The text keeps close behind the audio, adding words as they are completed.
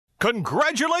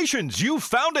Congratulations, you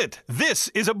found it! This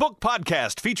is a book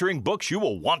podcast featuring books you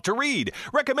will want to read,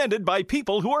 recommended by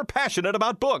people who are passionate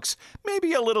about books,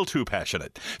 maybe a little too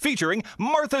passionate. Featuring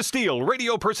Martha Steele,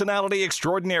 radio personality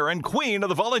extraordinaire and queen of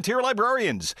the volunteer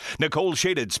librarians, Nicole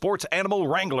Shaded, sports animal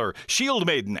wrangler, shield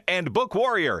maiden, and book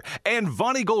warrior, and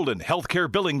Vonnie Golden,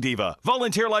 healthcare billing diva,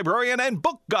 volunteer librarian, and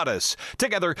book goddess.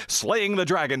 Together, slaying the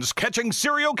dragons, catching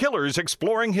serial killers,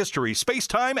 exploring history,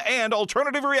 space-time, and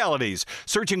alternative realities,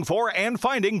 searching for and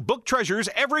finding book treasures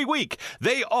every week.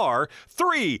 They are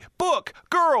 3 Book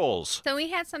Girls. So we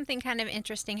had something kind of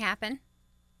interesting happen.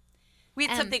 We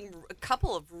had a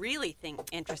couple of really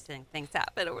interesting things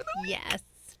happen over the week. Yes,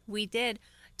 we did.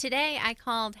 Today I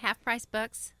called Half Price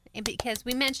Books because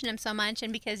we mentioned them so much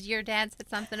and because your dad said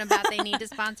something about they need to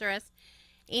sponsor us.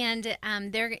 And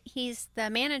the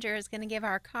manager is going to give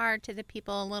our card to the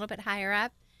people a little bit higher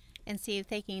up and see if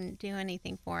they can do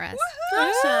anything for us. Woo-hoo!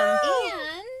 Awesome.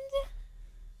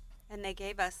 And they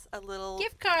gave us a little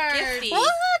gift card. Gifty.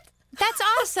 What? That's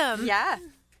awesome. Yeah.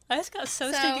 I just got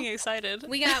so stinking excited.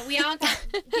 We all got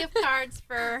gift cards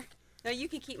for. No, you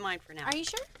can keep mine for now. Are you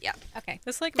sure? Yeah. Okay.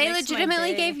 This they They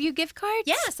legitimately gave you gift cards?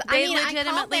 Yes, They I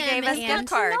legitimately gave us gift and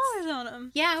cards. on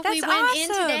them. Yeah, That's we went in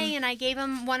awesome. today and I gave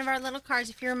them one of our little cards.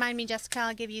 If you remind me, Jessica,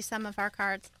 I'll give you some of our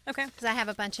cards Okay. because I have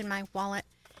a bunch in my wallet.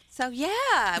 So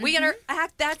yeah, we got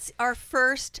that's our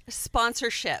first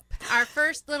sponsorship. Our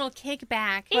first little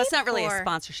kickback. Well, it's not really a for-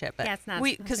 sponsorship, but Yeah, it's not a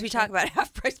because we sponsorship. talk about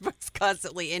Half Price Books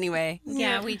constantly anyway.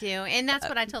 Yeah, we do. And that's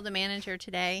what I told the manager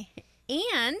today.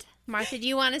 And, Martha, do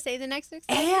you want to say the next thing?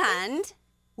 And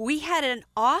we had an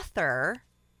author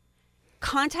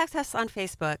contact us on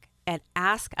Facebook and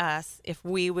ask us if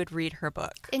we would read her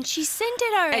book. And she sent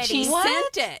it already. And she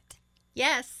sent it.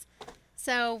 Yes.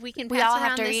 So we can pass We all around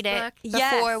have to this read book. it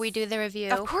Yes. before we do the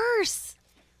review. Of course.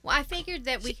 Well, I figured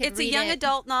that we could It's a read young it.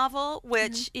 adult novel,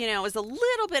 which, is a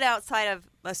little bit outside of,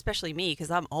 especially me, because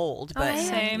I'm old, but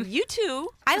Same. you too.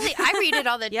 I read it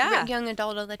all the Yeah. young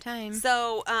adult all the time.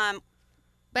 So,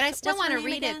 But I still what's want her to name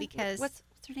read again? it because What's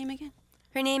her name again?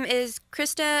 Her name is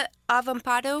Krista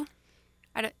Avampado.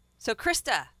 So,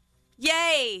 Krista.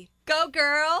 Yay! Go,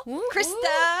 girl! Woo,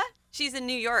 Krista! She's in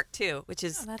New York, too, which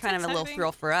is that's kind of a little exciting.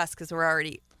 thrill for us because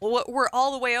we're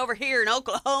all the way over here in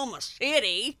Oklahoma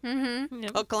City. Mm-hmm.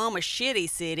 Yep. Oklahoma Shitty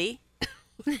City.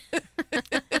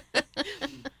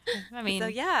 I mean, So,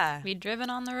 yeah. be driven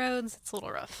on the roads. It's a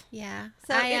little rough. yeah.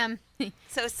 So I it- am.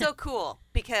 So it's so cool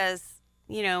because,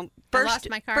 I first, lost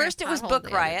my car in a first it was pothole Book the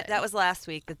other Riot. day. That was last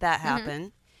week that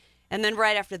happened. And then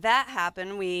right after that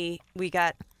happened, we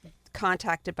got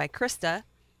contacted by Krista.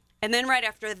 And then right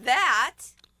after that,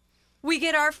 we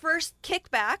get our first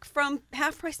kickback from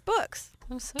Half Price Books.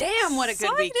 I'm so Damn, what a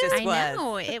good week this I was.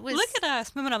 know. It was. Look at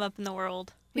us moving up in the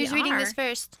world. We Who's reading are. this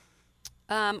first?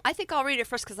 I think I'll read it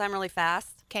first because I'm really fast.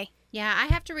 Okay. Yeah, I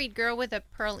have to read Girl with a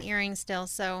Pearl Earring still,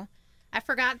 so I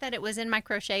forgot that it was in my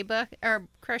crochet book or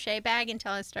crochet bag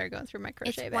until I started going through my crochet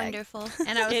It's bag. wonderful.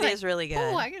 And I was It like, is really good.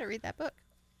 oh, I got to read that book.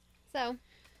 So,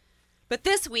 But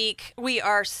this week, we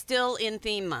are still in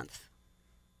theme month.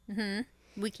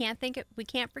 we can't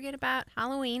forget about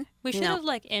Halloween. We should No.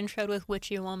 have introed with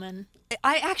Witchy Woman.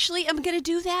 I actually am going to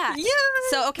do that. Yeah.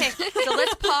 So, okay. So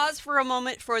let's pause for a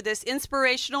moment for this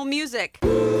inspirational music.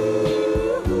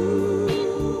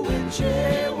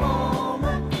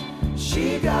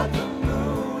 She got the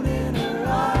moon in her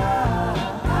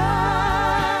eye.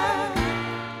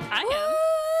 I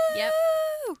am. Yep.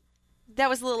 That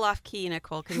was a little off key,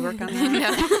 Nicole. Can you work on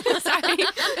that?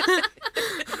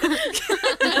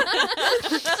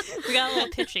 We got a little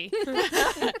pitchy.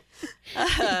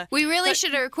 We really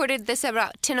should have recorded this at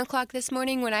about 10 o'clock this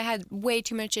morning when I had way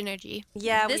too much energy.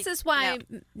 Yeah. This is why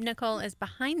Nicole is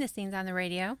behind the scenes on the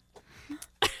radio.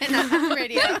 And not on the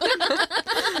radio.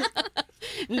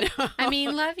 No. I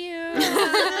mean, love you.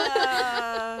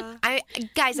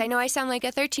 Guys, I know I sound like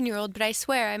a 13-year-old, but I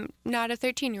swear I'm not a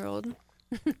 13-year-old.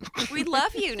 We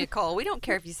love you, Nicole. We don't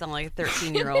care if you sound like a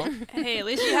 13-year-old. Hey, at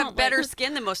least You you have don't, better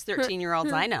skin than most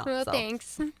 13-year-olds I know. Well, so.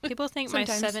 thanks. People think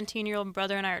Sometimes. my 17-year-old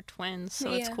brother and I are twins,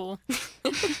 so it's Yeah. cool.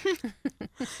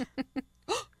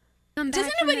 Does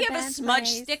anybody have a smudge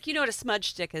stick? You know what a smudge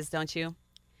stick is, don't you?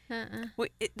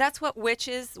 That's what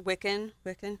witches, Wiccan,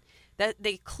 that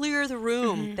they clear the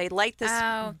room. They light this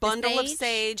Oh, the bundle of sage?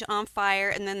 sage on fire,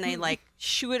 and then they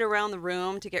shoo it around the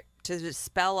room to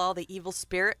dispel all the evil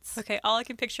spirits. Okay, all I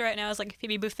can picture right now is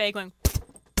Phoebe Buffay going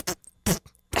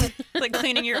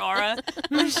cleaning your aura.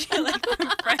 She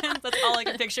friends. That's all I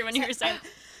can picture when you were saying.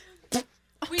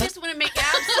 We just want to make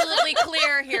absolutely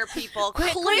clear here, people.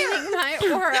 Clear. my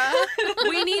aura.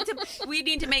 We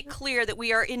need to make clear that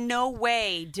we are in no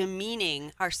way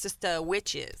demeaning our sister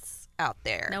witches out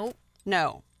there. Nope.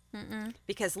 No.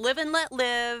 Because Live and Let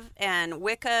Live and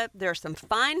Wicca, there are some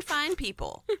fine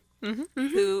people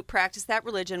who practice that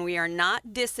religion. We are not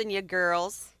dissing you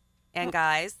girls and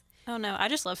guys. Oh no, I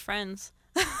just love Friends.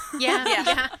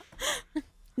 Yeah.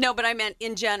 No, but I meant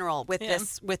in general with Yeah.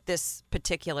 this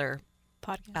particular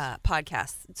Podcast.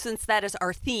 podcast. Since that is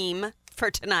our theme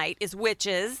for tonight is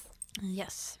witches.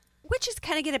 Yes. Witches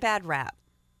kind of get a bad rap.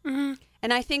 And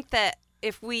I think that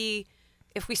if we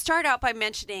start out by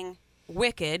mentioning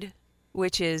Wicked,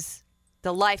 which is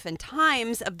the life and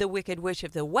times of the Wicked Witch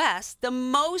of the West, the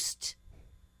most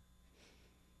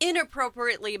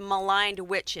inappropriately maligned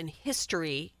witch in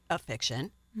history of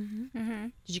fiction.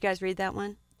 Did you guys read that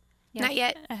one? Not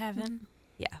yet. I haven't.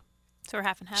 Yeah. So we're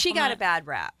half and half. She on got that. a bad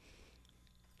rap.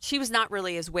 She was not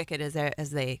really as wicked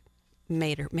as they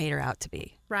made her out to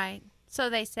be. Right. So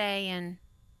they say in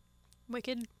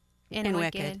Wicked. Wicked.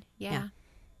 Wicked. Yeah. Yeah.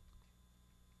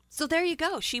 So there you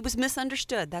go. She was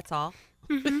misunderstood. That's all.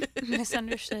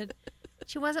 Misunderstood.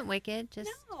 She wasn't wicked, just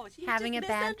she having just a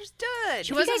bad. misunderstood.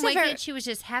 She wasn't guys ever- wicked. She was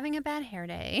just having a bad hair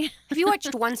day. Have you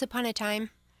watched Once Upon a Time?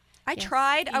 I Yes.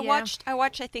 tried. I Yeah.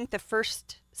 watched. I think the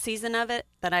first season of it.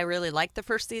 That I really liked the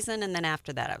first season, and then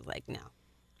after that, I was like, no.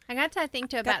 I got to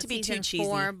think to Got about to be too season cheesy.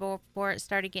 4 before it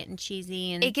started getting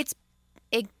cheesy and It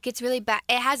gets really bad.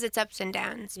 It has its ups and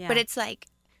downs, Yeah. but it's like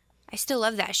I still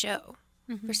love that show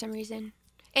for some reason.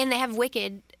 And they have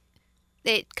Wicked.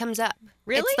 It comes up.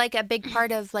 Really? It's like a big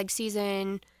part of like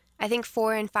season, I think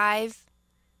 4 and 5.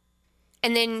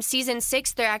 And then season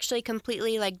 6, they're actually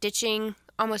completely like ditching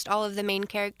almost all of the main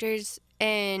characters,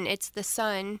 and it's the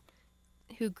son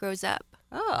who grows up,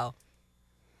 Oh,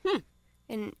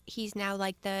 and he's now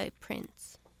like the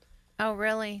prince. oh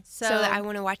really? So, I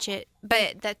want to watch it,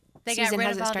 but that they got season rid of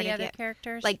hasn't all started the other yet.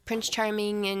 characters. Like Prince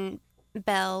Charming and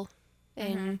Belle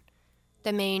and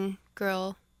the main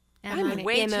girl. I'm Emma.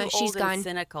 way Emma, too she's old gone. and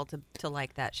cynical to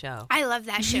like that show. I love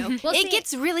that show. Well, it see-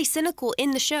 gets really cynical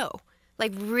in the show,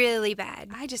 like really bad.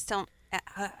 I just don't.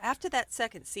 After that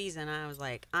second season, I was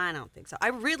like, I don't think so. I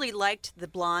really liked the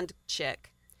blonde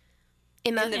chick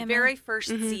Emma. in the very first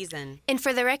season. And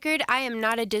for the record, I am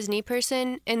not a Disney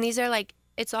person, and these are like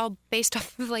it's all based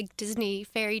off of like Disney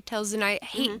fairy tales, and I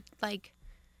hate like.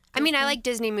 I mean, I like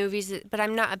Disney movies, but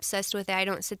I'm not obsessed with it. I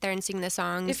don't sit there and sing the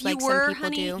songs If like you were, some people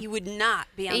honey, do. you would not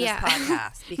be on Yeah. this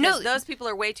podcast because No. those people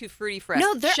are way too fruity for us.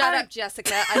 No, there Shut are- up,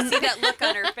 Jessica. I see that look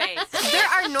on her face. There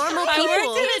are normal I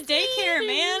people, worked at a daycare,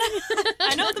 man.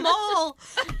 I know them all.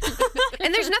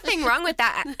 and there's nothing wrong with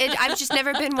that. I've just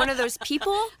never been one of those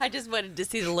people. I just wanted to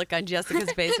see the look on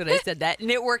Jessica's face when I said that, and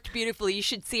it worked beautifully. You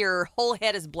should see her whole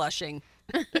head is blushing.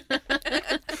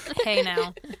 Hey,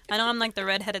 now. I know I'm like the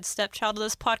redheaded stepchild of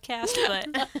this podcast,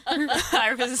 but I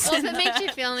resent well, if it makes that. you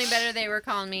feel any better, they were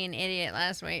calling me an idiot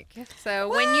last week. So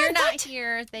when you're not What?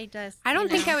 here, they just. I don't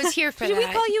think I was here for Did that.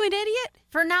 we call you an idiot?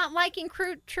 for not liking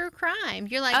true crime.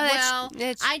 You're like, Oh, that's- well,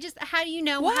 that's- I just. How do you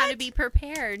know how to What? be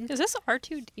prepared? Is this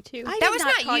R2D2? I That did was not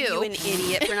not call you. an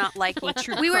idiot for not liking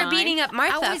true We were crime. beating up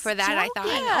Martha was for that, I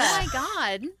joking. thought. Oh my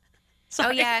god. Oh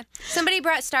yeah, somebody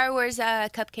brought Star Wars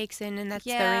cupcakes in, and that's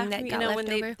the ring that got left when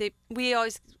over. we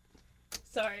always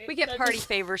Sorry. we get That party just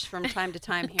favors from time to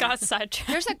time here. got sidetracked.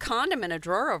 There's a condom in a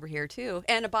drawer over here too,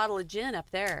 and a bottle of gin up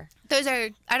there. Those are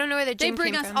I don't know where the They gin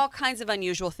bring came us from. all kinds of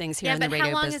unusual things here Yeah, in the but radio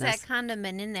how long business. has that condom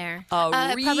been in there?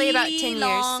 Probably about 10 years.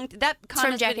 Long, that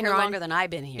condom's Jack been and here Ron. longer than I've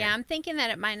been here. Yeah, I'm thinking that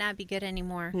it might not be good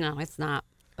anymore. No, it's not.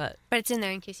 But But it's in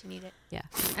there in case you need it. yeah,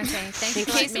 Okay, thanks in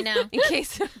for case letting me know. in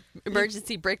case of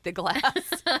emergency, break the glass.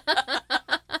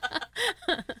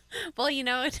 Well, you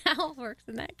know, a towel works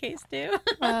in that case too.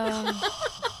 Don't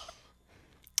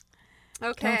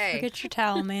Okay. forget your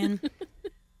towel, man.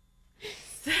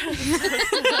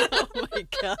 Oh my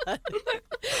god.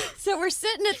 So we're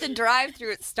sitting at the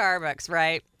drive-thru at Starbucks,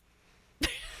 right?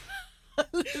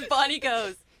 Bonnie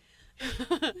goes.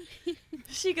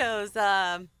 She goes,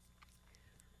 that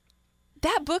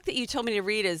book that you told me to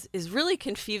read is really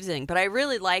confusing, but I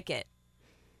really like it.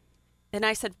 And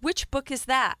I said, which book is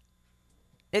that?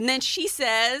 And then she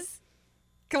says,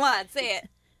 come on, say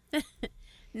it.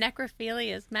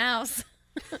 Necrophilia's mouse.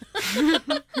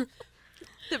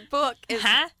 The book is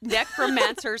Huh?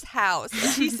 Necromancer's House.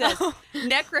 And she says,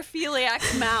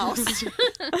 necrophiliac mouse.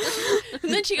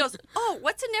 And then she goes, oh,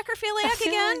 what's a necrophiliac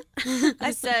again?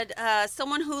 I said,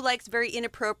 someone who likes very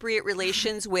inappropriate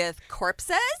relations with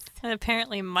corpses. And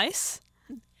apparently mice.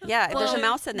 Yeah, there's a Well,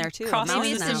 mouse in there, too. A Crossing mouse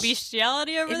into some mouse.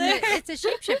 bestiality over there. It's a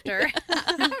shapeshifter.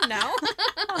 I don't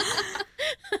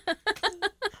know.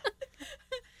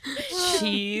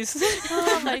 Jeez.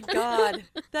 Oh my God.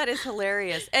 That is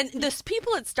hilarious. And the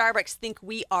people at Starbucks think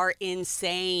we are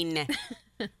insane.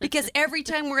 Because every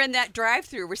time we're in that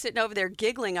drive-thru, we're sitting over there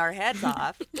giggling our heads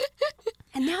off.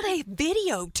 And now they have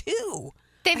video too.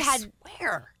 They've I had.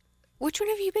 swear. Which one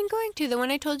have you been going to? The one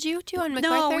I told you to on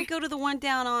MacArthur? No, we go to the one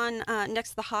down on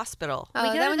next to the hospital. Oh,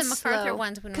 we that go to the one's MacArthur slow.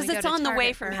 ones when we Because go it's to on the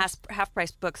way Target from first. Half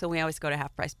Price Books, and we always go to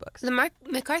Half Price Books. The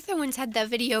MacArthur ones had that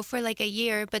video for like a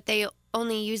year, but they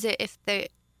only use it if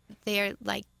they're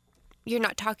like you're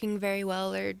not talking very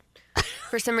well or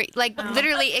for some reason, like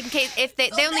literally in case if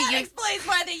they only that use. explains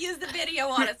why they use the video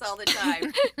on us all the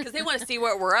time. Because they want to see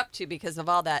what we're up to because of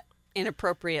all that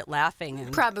inappropriate laughing.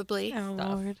 And Probably. Oh, Stuff.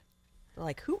 Lord. they're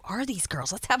like, who are these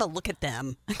girls? Let's have a look at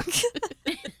them.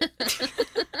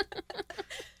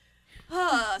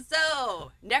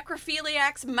 So,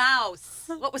 necrophiliac's mouse.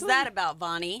 What was that about,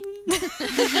 Vonnie?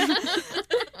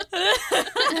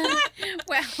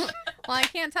 Well, I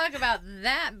can't talk about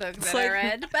that book that I like-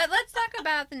 read, but let's talk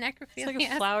about the It's like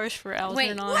necrophilia. a Flowers for Wait.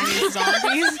 Algernon meets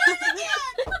zombies.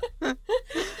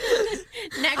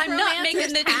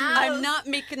 I'm not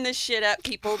making this shit up,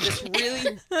 people. This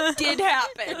really did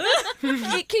happen.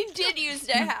 It continues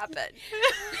to happen.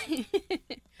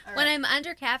 When I'm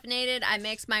undercaffeinated, I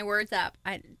mix my words up.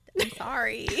 I'm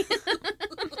sorry.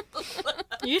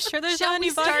 You sure there's Shall not any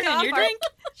we start vodka in off your our- drink?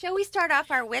 Shall we start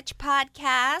off our witch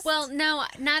podcast? Well, no,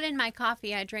 not in my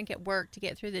coffee. I drink at work to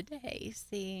get through the day.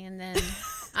 See, and then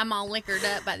I'm all liquored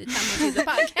up by the time we do the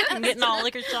podcast. I'm getting all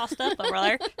liquor sauced up over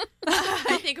there.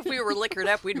 I think if we were liquored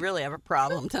up, we'd really have a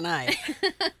problem tonight.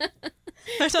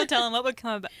 There's no telling what would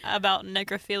come about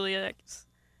necrophiliacs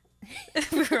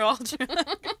if we were all drunk.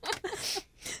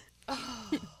 All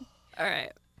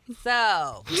right.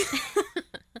 So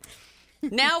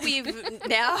now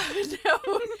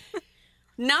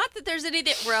not that there's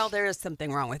anything. Well, there is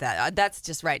something wrong with that. That's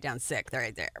just right down sick.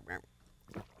 Right there.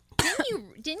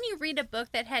 Didn't you read a book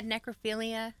that had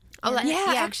necrophilia? Oh, in it?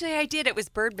 Yeah, actually, I did. It was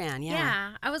Birdman.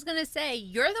 Yeah, I was gonna say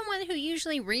you're the one who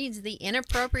usually reads the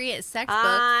inappropriate sex books.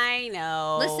 I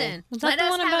know. Listen, Was that let the us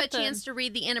one have a about the- chance to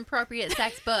read the inappropriate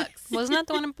sex books. Wasn't that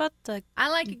the one about the I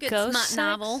like a good ghost smut sex?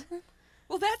 novel.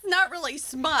 Well, that's not really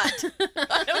smut.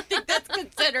 I don't think that's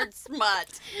considered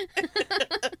smut.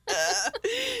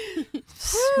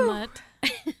 smut?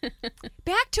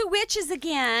 Back to witches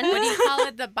again. What do you call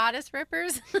it? The bodice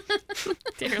rippers?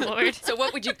 Dear Lord. So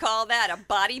what would you call that? A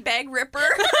body bag ripper?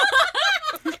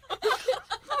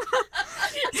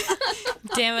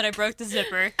 Damn it, I broke the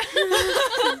zipper.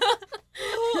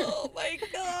 Oh my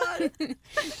God.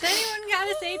 Has anyone got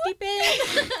a safety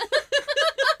pin?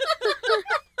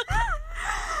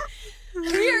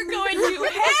 We are going to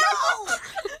hell.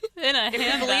 In a If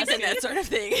you believe in handbasket. that sort of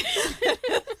thing.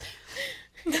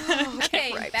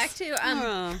 Okay, back to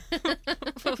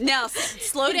Now,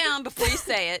 slow down before you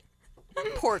say it.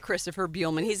 Poor Christopher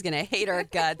Buehlman. He's going to hate our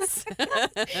guts.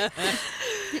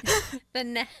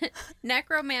 the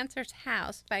Necromancer's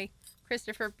House by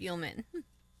Christopher Buehlman.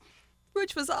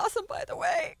 Which was awesome, by the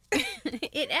way.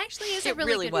 It actually is a It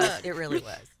really really good was. book. It really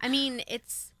was. I mean,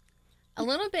 it's a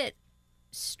little bit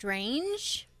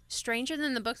stranger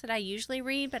than the books that I usually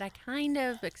read, but I kind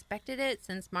of expected it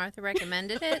since Martha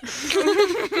recommended it.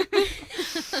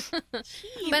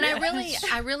 But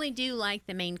I really do like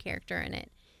the main character in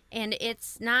it, and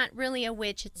it's not really a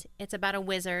witch. It's about a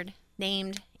wizard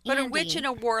named But Andy. a witch and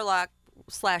a warlock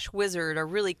 / wizard are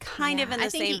really kind of in the I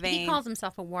think same vein. He calls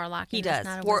himself a warlock. He and does. he's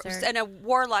not a wizard. And a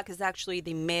warlock is actually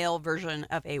the male version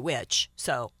of a witch.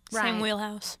 So, Right. Same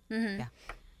wheelhouse. Mm-hmm. Yeah.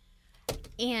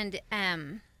 And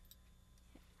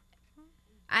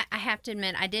I have to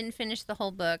admit I didn't finish the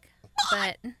whole book,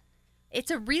 but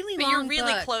it's a really but long you're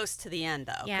really book. close to the end,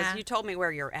 though. Because Yeah. you told me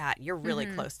where you're at. You're really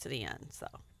close to the end. So,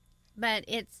 But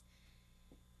it's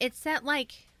set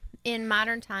like in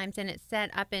modern times, and it's set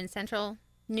up in central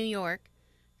New York.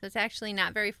 So it's actually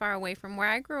not very far away from where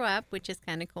I grew up, which is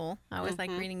kind of cool. I always like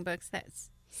reading books that's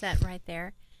set right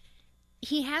there.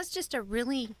 He has just a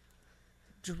really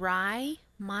dry,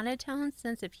 monotone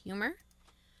sense of humor,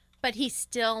 but he's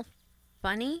still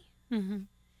funny. Mm-hmm.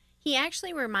 He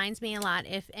actually reminds me a lot,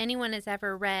 if anyone has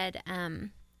ever read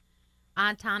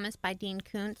Odd Thomas by Dean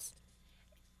Koontz,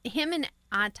 him and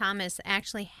Odd Thomas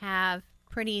actually have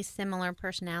pretty similar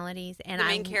personalities. And the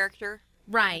main character?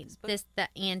 Right. The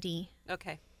Andy,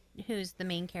 Okay. who's the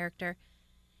main character.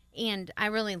 And I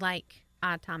really like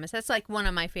Odd Thomas. That's like one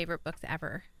of my favorite books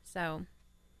ever. So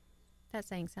that's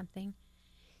saying something.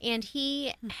 And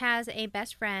he has a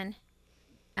best friend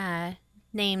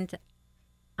named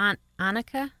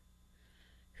Annika,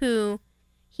 who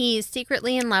he's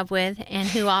secretly in love with and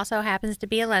who also happens to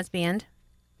be a lesbian.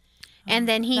 And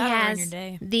then he That'll ruin has your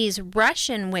day. these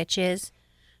Russian witches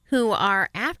who are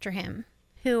after him,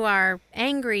 who are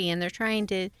angry, and they're trying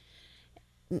to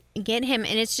get him.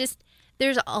 And it's just,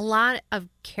 there's a lot of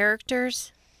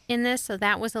characters in this, so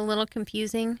that was a little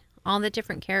confusing, all the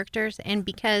different characters. And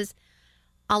because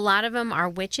a lot of them are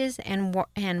witches and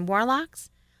warlocks,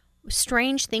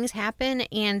 strange things happen,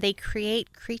 and they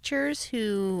create creatures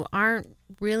who aren't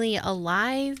really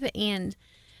alive, and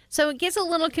so it gets a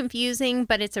little confusing,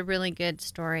 but it's a really good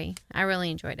story. I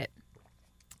really enjoyed it.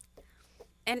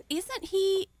 And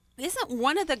isn't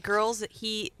one of the girls that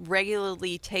he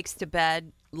regularly takes to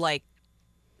bed, like,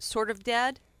 sort of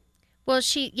dead? Well,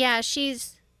 she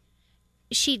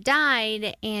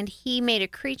died, and he made a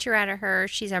creature out of her.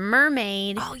 She's a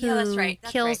mermaid Oh, yeah, that's who right.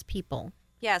 That's kills right. people.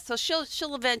 Yeah, so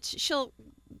she'll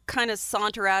kind of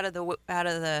saunter out of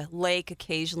the lake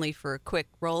occasionally for a quick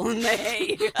roll in the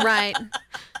hay. Right.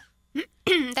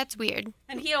 That's weird.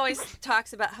 And he always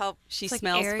talks about how she It's like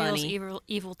smells Ariel's funny.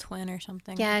 evil twin or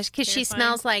something. Yeah, because she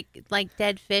Terrifying. smells like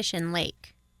dead fish in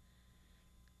lake.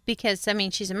 Because, I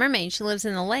mean, she's a mermaid. She lives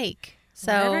in the lake.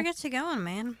 So Whatever gets you going,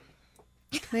 man.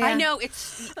 yeah. I know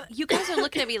you guys are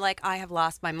looking at me like I have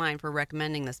lost my mind for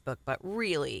recommending this book, but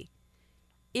really,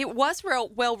 it was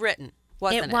well written,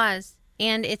 wasn't it? It was.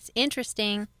 And it's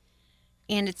interesting.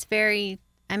 And it's very,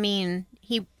 I mean,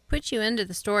 he puts you into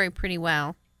the story pretty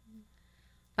well.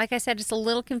 Like I said, it's a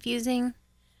little confusing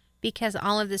because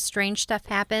all of this strange stuff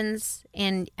happens.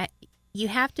 And you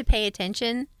have to pay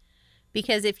attention,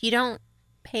 because if you don't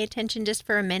pay attention just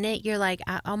for a minute, you're like,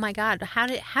 oh my God, how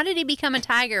did he become a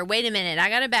tiger? Wait a minute, I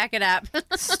got to back it up.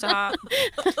 Stop.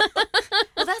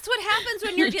 Well, that's what happens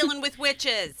when you're dealing with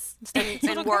witches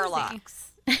and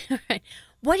warlocks. Right.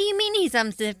 What do you mean he's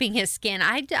unzipping his skin?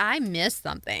 I missed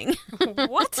something.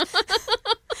 What?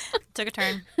 Took a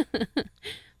turn.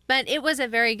 But it was a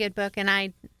very good book, and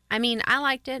I mean, I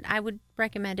liked it. I would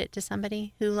recommend it to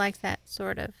somebody who likes that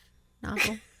sort of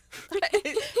novel.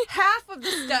 Half of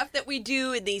the stuff that we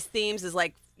do in these themes is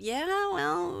like, yeah,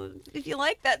 well, if you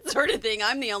like that sort of thing,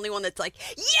 I'm the only one that's like,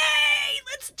 yay,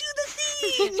 let's do the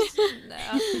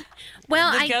themes.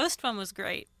 Well, The ghost one was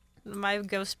great. My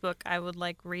ghost book, I would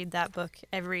read that book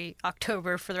every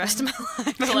October for the rest of my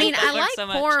life. I mean, that I book like so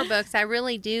much. horror books. I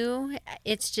really do.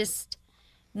 It's just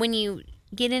when you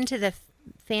get into the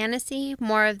fantasy,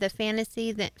 more of the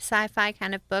fantasy, the sci-fi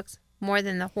kind of books, more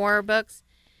than the horror books,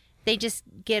 they just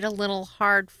get a little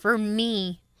hard for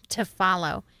me to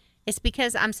follow. It's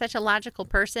because I'm such a logical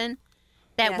person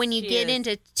that Yes, when you she get is.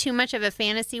 into too much of a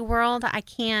fantasy world, I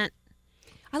can't.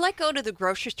 I like go to the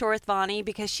grocery store with Vonnie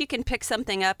because she can pick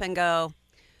something up and go,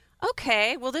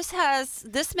 okay, well, this has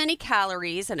this many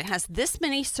calories and it has this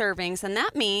many servings, and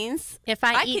that means If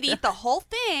I could eat the whole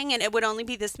thing and it would only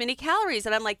be this many calories.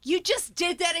 And I'm like, you just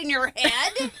did that in your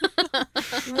head?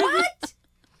 What?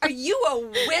 Are you a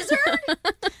wizard?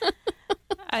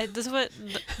 This is what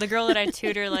the girl that I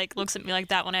tutor looks at me like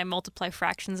that when I multiply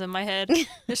fractions in my head.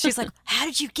 She's like, "How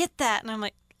did you get that?" And I'm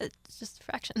like, "It's just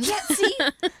fractions." Yeah, see?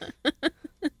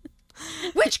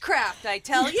 Witchcraft, I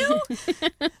tell you.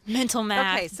 Mental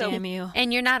math. Okay, so- damn you.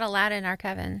 And you're not allowed in our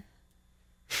coven.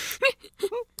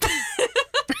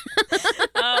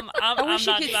 I wish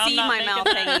you could see my mouth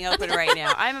hanging open right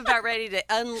now. I'm about ready to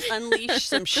unleash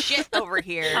some shit over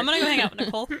here. I'm gonna go hang out with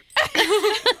Nicole.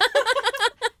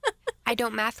 I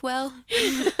don't math well.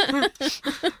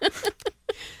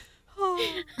 All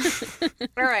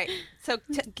right. So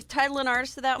title and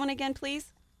artist of that one again,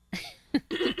 please.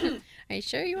 Are you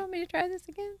sure you want me to try this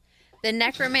again? The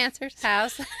Necromancer's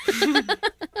House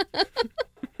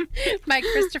by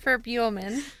Christopher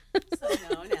Buehlman. So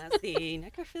known as the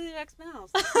Necrophiliacs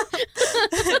Mouse.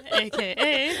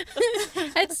 AKA.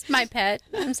 It's my pet.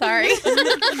 I'm sorry.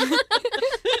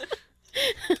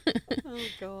 Oh,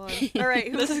 God. All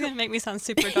right. This is gonna make me sound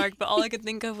super dark, but all I could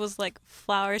think of was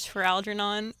flowers for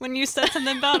Algernon when you said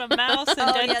something about a mouse and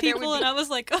Oh, dead yeah, there would people, be- and I was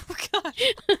like, oh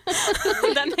gosh,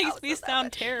 that makes me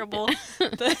sound terrible.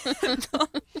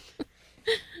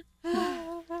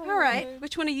 All right.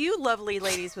 Which one of you lovely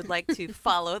ladies would like to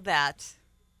follow that?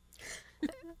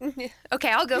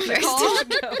 Okay, I'll go first.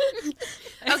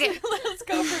 Okay. Let's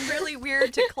go from really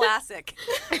weird to classic.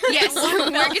 Yes,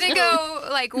 we're gonna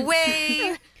go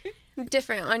way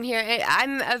different on here.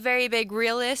 I'm a very big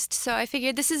realist, so I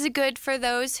figured this is good for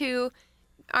those who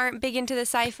aren't big into the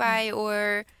sci-fi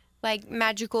or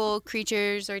magical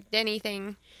creatures or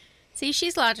anything. See,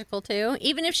 she's logical too.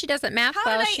 Even if she doesn't math How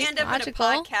well, did I she's end up logical.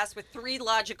 in a podcast with three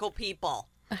logical people?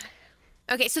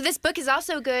 Okay, so this book is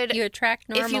also good You attract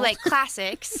normal. if you like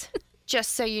classics.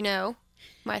 Just so you know,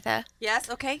 Martha. Yes.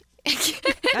 Okay.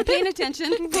 I'm paying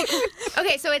attention.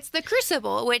 Okay, so it's The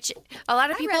Crucible, which a lot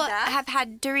of I people read that. have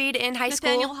had to read in high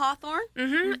Nathaniel school. Hawthorne?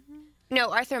 Mm-hmm. No,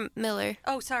 Arthur Miller.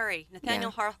 Oh, sorry.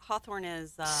 Nathaniel Hawthorne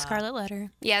is... Scarlet Letter.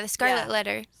 Yeah, The Scarlet Yeah.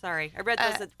 Letter. Sorry. I read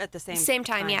those at the Same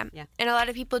time, yeah. And a lot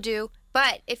of people do.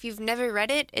 But if you've never read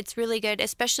it, it's really good,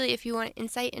 especially if you want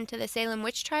insight into the Salem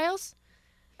witch trials.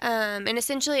 And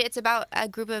essentially, it's about a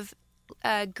group of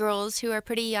girls who are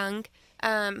pretty young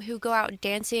who go out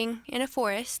dancing in a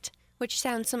forest, which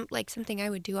sounds like something I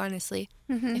would do, honestly,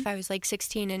 if I was like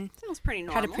 16 and Sounds pretty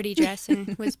normal. had a pretty dress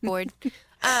and was bored.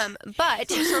 But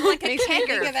Sort of like a Makes me think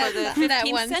kegger of that- for the that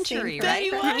 15th one century, scene. right?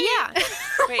 yeah.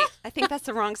 Wait, I think that's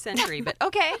the wrong century, but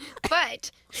okay.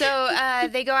 But so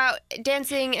they go out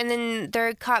dancing, and then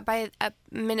they're caught by a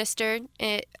minister,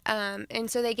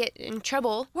 and so they get in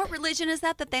trouble. What religion is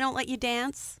that they don't let you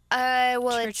dance?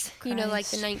 Well, Church it's of like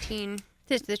the Christ.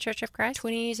 1920s The Church of Christ.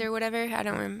 or whatever. I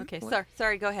don't remember. Okay,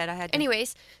 sorry, go ahead. I had to...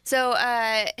 Anyways, so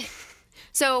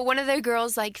so one of the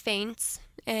girls like faints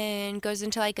and goes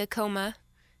into like a coma,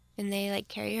 and they like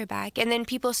carry her back, and then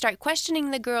people start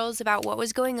questioning the girls about what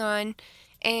was going on,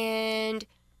 and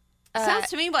Sounds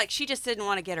to me like she just didn't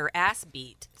want to get her ass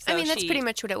beat. So I mean, that's she- pretty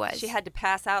much what it was. She had to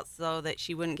pass out so that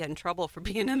she wouldn't get in trouble for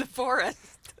being in the forest.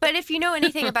 But if you know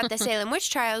anything about the Salem witch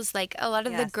trials, like a lot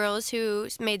of the Yes. girls who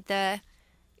made the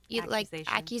Accusation.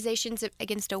 accusations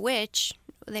against a witch,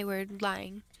 they were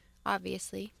lying,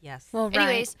 obviously. Yes. Well, right.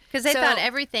 Anyways, Because they so- thought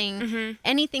everything, Mhm.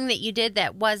 anything that you did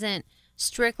that wasn't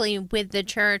strictly with the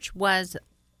church was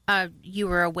you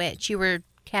were a witch. You were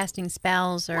casting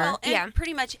spells or... Well, and Yeah.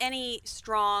 pretty much any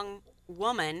strong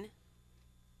woman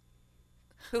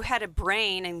who had a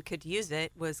brain and could use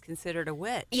it was considered a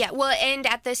witch. Yeah, well, and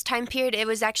at this time period, it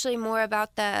was actually more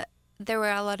about there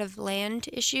were a lot of land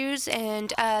issues,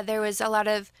 and there was a lot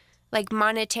of like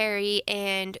monetary,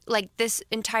 and like this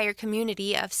entire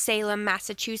community of Salem,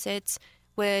 Massachusetts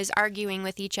was arguing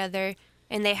with each other,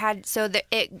 and they had, so that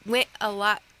it went a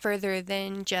lot further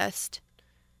than just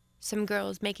some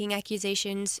girls making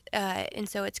accusations, and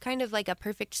so it's kind of like a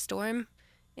perfect storm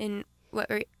in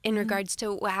regards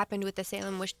to what happened with the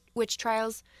Salem witch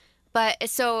trials. But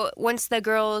so once the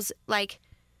girls like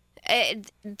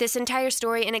this entire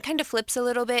story, and it kind of flips a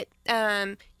little bit,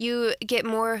 you get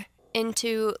more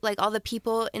into like all the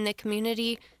people in the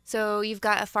community. So you've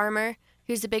got a farmer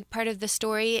who's a big part of the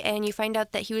story, and you find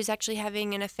out that he was actually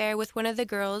having an affair with one of the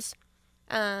girls,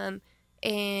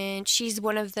 and she's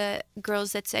one of the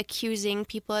girls that's accusing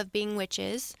people of being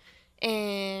witches,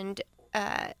 and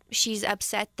she's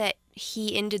upset that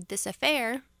he ended this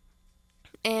affair,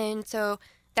 and so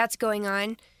that's going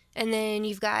on. And then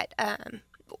you've got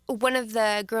one of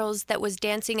the girls that was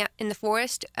dancing in the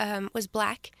forest was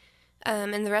black,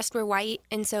 and the rest were white,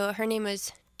 and so her name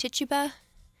was Tituba.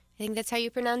 I think that's how you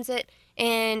pronounce it,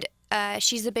 and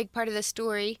she's a big part of the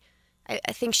story.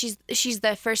 I think she's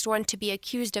the first one to be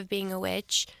accused of being a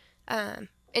witch,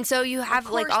 and so you have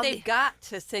Of course, like all they've got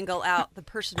to single out the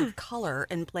person of color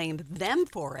and blame them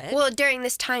for it. well, during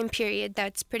this time period,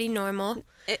 that's pretty normal.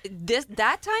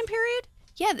 That time period?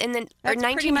 Yeah, and then or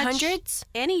That's pretty much 1900s.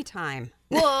 any time.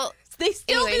 Well, They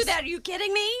still do Anyways. that. Are you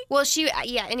kidding me? well,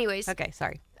 yeah. Anyways, Okay,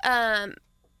 sorry.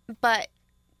 but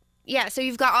yeah, so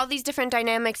you've got all these different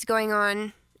dynamics going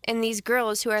on, and these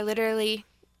girls who are literally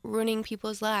ruining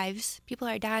people's lives. People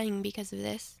are dying because of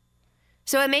this.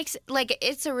 So it makes like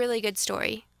it's a really good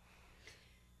story.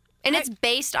 And it's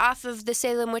based off of the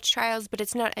Salem witch trials, but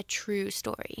it's not a true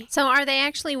story. So are they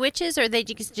actually witches, or they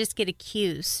just get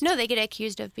accused? No, they get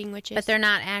accused of being witches. But they're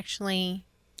not actually...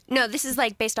 no, this is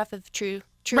like based off of true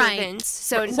Right. events.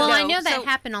 So Well, no, I know that so-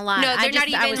 happened a lot. No, they're not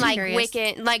I even was like curious.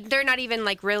 Wiccan. Like they're not even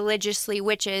like religiously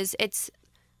witches. It's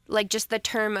like just the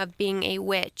term of being a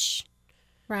witch.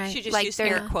 Right. She just like used they're-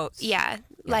 air quotes. Yeah,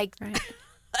 like Right.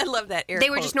 I love that air they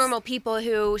quotes. were just normal people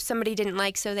who somebody didn't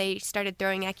like, so they started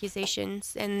throwing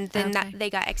accusations, and then Okay. they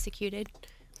got executed.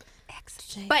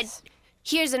 Excellent. But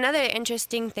here's another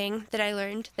interesting thing that I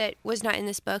learned that was not in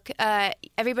this book.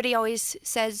 Everybody always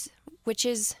says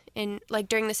witches in like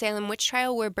during the Salem witch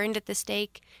trial were burned at the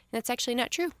stake, and that's actually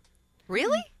not true.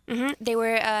 Really? They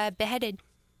were beheaded.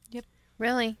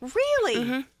 Really? Really?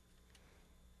 Mm-hmm.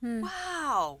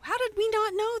 Wow. How did we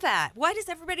not know that? Why does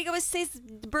everybody always say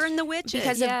burn the witches?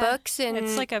 Because Yeah. of books and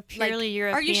It's like a purely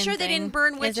European Are you sure they thing. didn't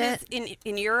burn Is witches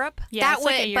in Europe? Yeah, that it's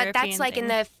like a was, but that's European like in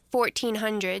thing. the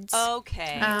 1400s.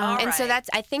 Okay. Oh. All and so right. that's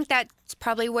I think that's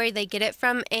probably where they get it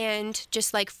from, and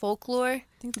just like folklore.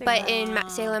 think they But got- in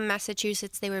Salem,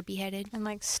 Massachusetts, they were beheaded. and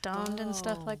like stoned and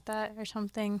stuff Oh. like that or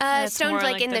something. And it's Stoned more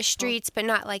like in the folk- streets, but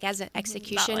not like as an not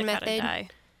execution like how to method. die.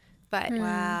 But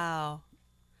Wow.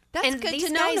 That's and good these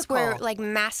to know, guys were Nicole. like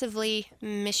massively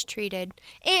mistreated.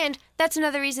 And that's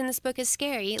another reason this book is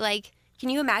scary. Like, can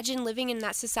you imagine living in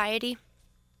that society?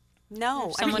 No,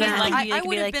 If someone I, didn't like you, they I could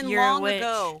would be have like, been "You're a long witch."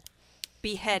 ago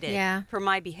beheaded Yeah. for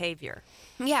my behavior.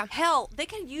 Yeah. Hell, they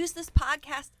can use this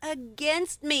podcast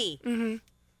against me.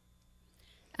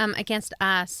 Against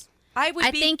us. I would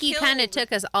I be think you kind of killed.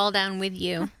 took us all down with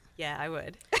you. Yeah, I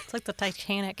would. It's like the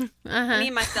Titanic. Me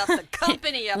and myself, the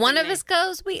company of One the of us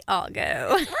goes, we all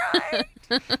go.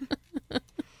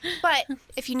 But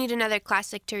if you need another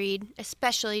classic to read,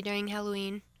 especially during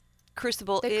Halloween,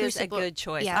 Crucible The is Crucible, a good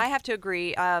choice. yeah. I have to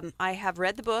agree. I have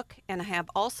read the book and I have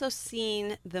also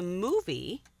seen the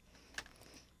movie.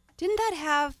 Didn't that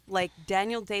have like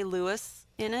Daniel Day-Lewis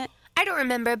in it? I don't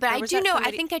remember, but Or I was do that know.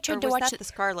 somebody- I think I or tried to was watch that the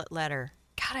Scarlet Letter.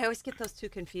 God, I always get those two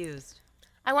confused.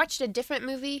 I watched a different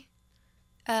movie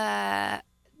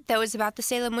that was about the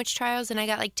Salem witch trials, and I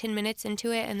got like 10 minutes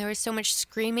into it, and there was so much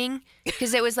screaming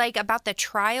because it was like about the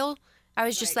trial. I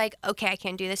was just like, okay, I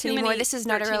can't do this Too anymore. many This is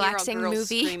not a 13-year-old relaxing girls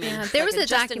movie. screaming. Yeah, It's there like was a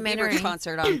Justin documentary. Bieber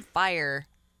concert on fire.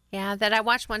 Yeah, that I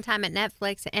watched one time at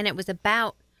Netflix, and it was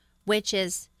about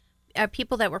witches,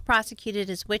 people that were prosecuted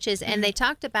as witches, and they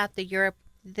talked about the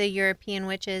European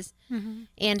witches,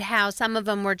 and how some of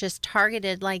them were just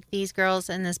targeted like these girls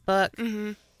in this book,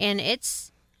 and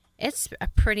it's a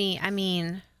pretty. I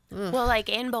mean, ugh. Well, like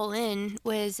Anne Boleyn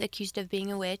was accused of being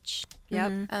a witch.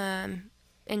 Yep.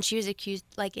 And she was accused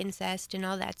like incest and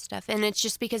all that stuff. And it's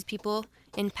just because people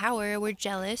in power were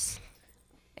jealous.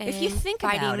 If you and think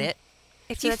about fighting. it,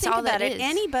 if So you that's think all about that it, is.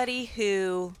 anybody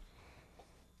who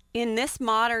in this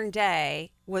modern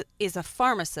day is a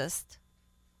pharmacist,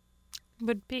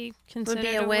 Would be considered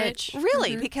a witch.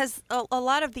 really, because a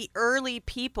lot of the early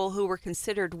people who were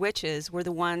considered witches were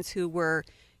the ones who were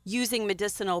using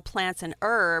medicinal plants and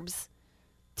herbs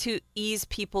to ease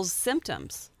people's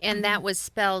symptoms. And that was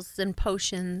spells and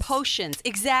potions. Potions,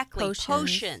 exactly. Potions.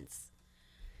 Potions.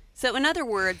 So, in other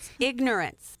words,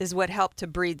 ignorance is what helped to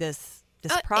breed this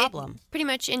problem. Pretty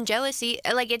much in jealousy.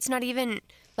 Like, it's not even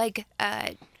like,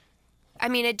 I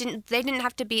mean, they didn't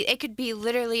have to be, it could be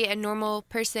literally a normal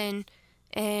person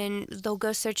and they'll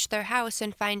go search their house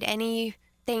and find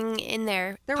anything in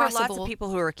there There possible. were lots of people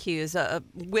who were accused.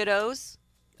 Widows.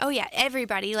 Oh, yeah,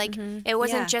 everybody. Like, it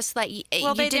wasn't Yeah. just like, Well,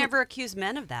 you they didn't, never accused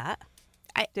men of that.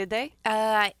 Did they?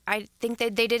 I think they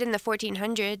did in the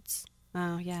 1400s.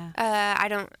 Oh, yeah.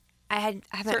 I haven't,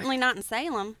 Certainly not in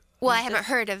Salem. well, I It's haven't just-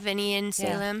 heard of any in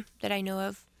Salem that I know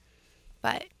of.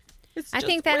 But I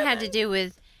think that had to do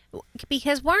with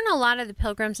because weren't a lot of the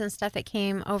pilgrims and stuff that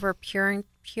came over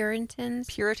Puritans?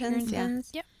 Puritans,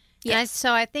 yeah. Yep.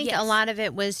 So I think a Yes. lot of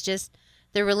it was just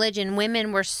the religion.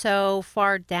 Women were so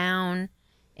far down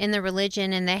in the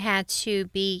religion, and they had to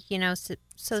be,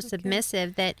 so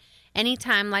submissive that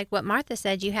anytime, like what Martha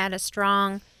said, you had a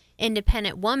strong,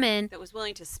 independent woman, That was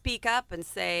willing to speak up and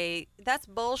say, that's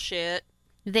bullshit.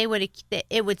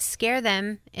 it would scare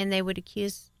them, and they would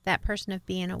accuse that person of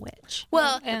being a witch.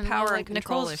 well, And power and like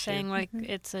control Nicole's issue. saying, like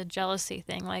it's a jealousy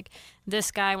thing. Like this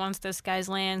guy wants this guy's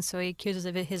land, so he accuses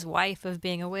his wife of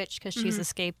being a witch because she's the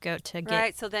scapegoat to get.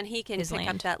 Right, so then he can his pick up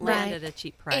land. that land Right. at a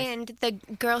cheap price. and the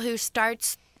girl who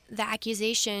starts the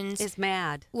accusations is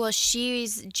mad. well,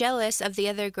 she's jealous of the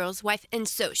other girl's wife, and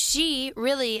so she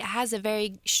really has a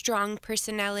very strong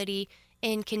personality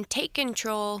and can take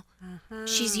control.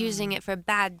 She's using it for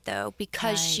bad though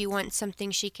because she wants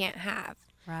something she can't have.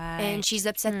 Right. And she's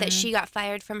upset that she got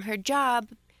fired from her job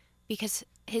because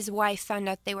his wife found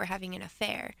out they were having an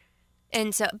affair.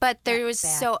 And so, but there was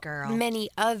bad so girl. many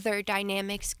other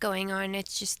dynamics going on.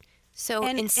 It's just so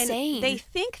insane. And they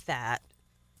think that.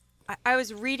 I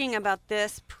was reading about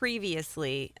this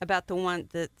previously, about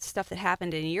the stuff that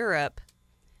happened in Europe,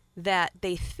 that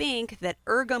they think that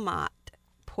bergamot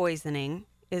poisoning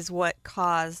is what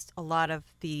caused a lot of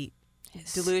the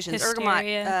delusions.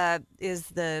 Hysteria.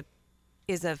 Bergamot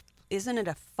isn't it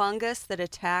a fungus that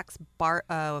attacks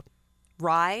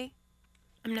rye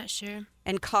I'm not sure.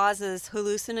 and causes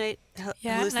and I heard about,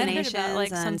 hallucinations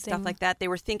like, and stuff something like that? They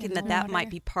were thinking in that the that water. might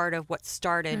be part of what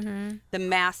started the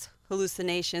mass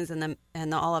hallucinations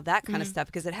and all of that kind of stuff,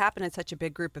 because it happened in such a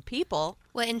big group of people.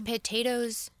 Well, in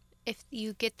potatoes, if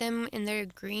you get them and they're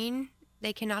green,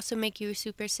 they can also make you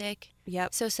super sick.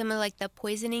 Yep. So some of like the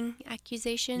poisoning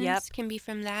accusations Yep. can be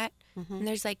from that. And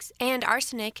there's like, and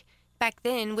arsenic back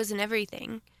then was in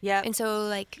everything. Yep. And so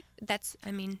like that's,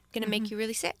 gonna make you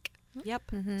really sick. Yep.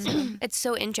 It's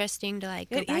so interesting to like.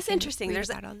 Go It back is and interesting. read There's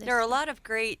about all this there are a stuff. lot of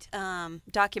great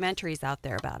documentaries out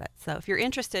there about it. So if you're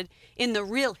interested in the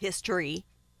real history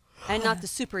and not the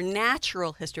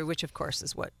supernatural history, which of course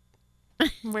is what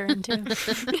We're into.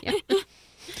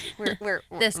 We're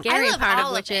The scary I love part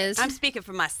all of which it. is. I'm speaking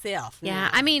for myself. Yeah, now.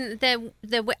 I mean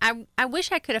I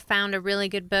wish I could have found a really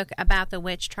good book about the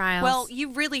witch trials. Well,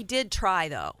 you really did try,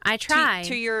 though. I tried.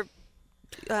 To your,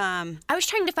 I was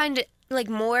trying to find like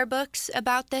more books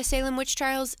about the Salem witch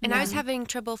trials, and I was having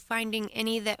trouble finding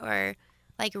any that were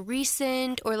like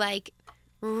recent or like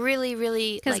really,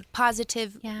 really 'Cause- like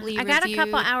positively I got a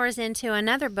couple reviewed. hours into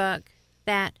another book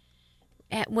that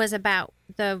was about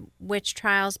the witch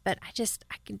trials, but I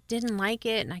didn't like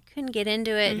it and I couldn't get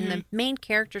into it, and the main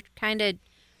character kind of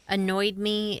annoyed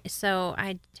me, so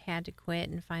I had to quit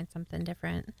and find something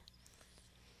different.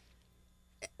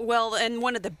 well, and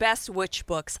one of the best witch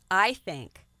books, I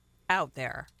think, out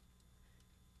there.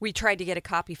 We tried to get a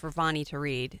copy for Vonnie to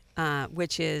read,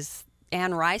 which is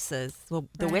Anne Rice's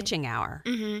The Witching Hour.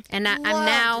 And I'm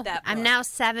Loved that book. now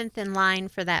 7th in line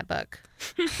for that book.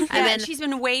 Yeah, she's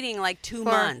been waiting like 2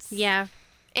 months. Yeah.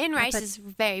 Anne Rice is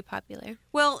very popular.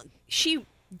 Well,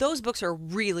 those books are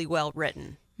really well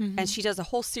written, and she does a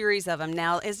whole series of them.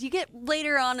 Now, as you get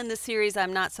later on in the series,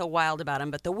 I'm not so wild about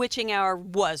them, but The Witching Hour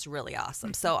was really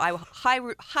awesome. So I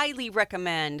highly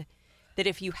recommend that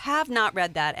if you have not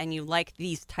read that and you like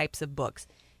these types of books,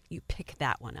 you pick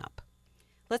that one up.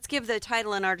 Let's give the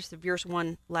title and artist of yours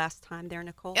one last time there,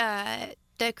 Nicole.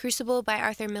 The Crucible by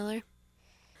Arthur Miller.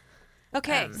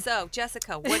 Okay, so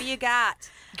Jessica, what do you got?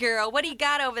 Girl, what do you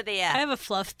got over there? I have a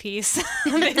fluff piece,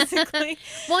 basically.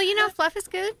 Well, fluff is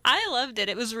good. I loved it.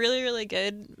 It was really, really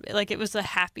good. Like, it was a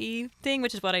happy thing,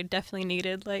 which is what I definitely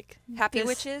needed. Like Happy this-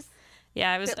 Witches?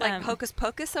 Yeah, it was Bit like Hocus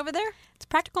Pocus over there? it's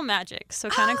practical magic, so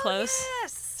kind of close.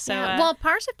 Yes. So Well,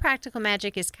 parts of Practical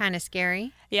Magic is kind of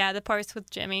scary. yeah, the parts with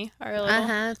Jimmy are a little.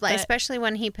 Like, but, especially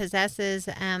when he possesses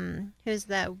who's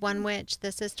the one witch,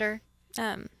 the sister?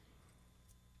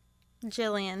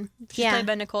 Jillian. She's Yeah. played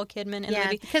by Nicole Kidman in the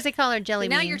movie. because they call her Jelly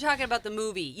Now Bean. you're talking about the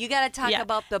movie. You got to talk Yeah.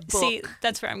 about the book. See,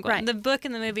 that's where I'm going. Right. The book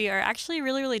and the movie are actually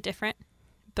really, really different.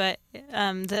 But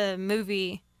the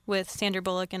movie with Sandra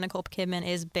Bullock and Nicole Kidman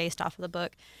is based off of the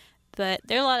book. But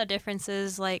there are a lot of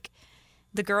differences. Like,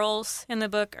 the girls in the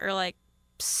book are like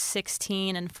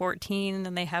 16 and 14,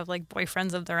 and they have like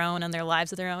boyfriends of their own and their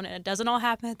lives of their own. And it doesn't all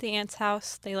happen at the aunt's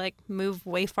house. They like move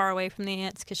way far away from the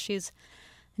aunts because she's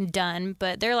done.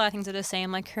 But there are a lot of things that are the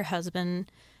same, like her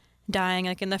husband dying,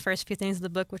 like in the first few things of the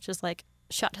book, which is like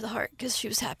shot to the heart because she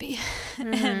was happy.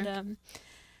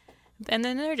 And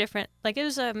then they're different. Like, it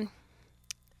was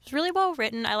really well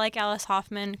written. I like Alice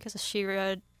Hoffman because she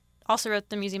also wrote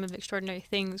The Museum of Extraordinary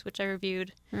Things, which I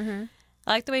reviewed. I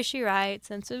like the way she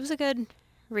writes, and so it was a good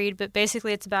read. But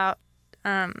basically, it's about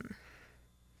a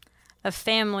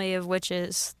family of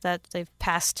witches that they've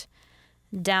passed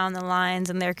down the lines,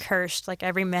 and they're cursed. Like,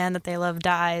 every man that they love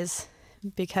dies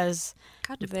because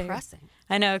How depressing.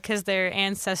 I know, because their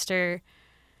ancestor,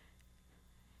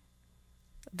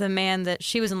 the man that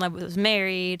she was in love with, was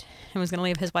married and was going to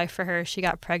leave his wife for her. She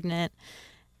got pregnant,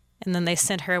 and then they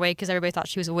sent her away because everybody thought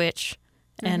she was a witch.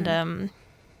 And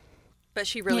But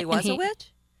she really Yeah, was and a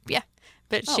witch? yeah,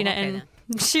 but Oh, she okay,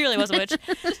 and she really was a witch.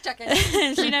 Just checking.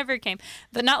 And she never came,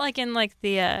 but not like in like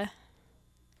the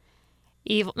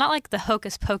evil, not like the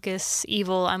hocus pocus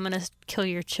evil. I'm gonna kill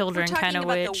your We're children talking kind of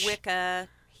about witch. the Wicca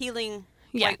healing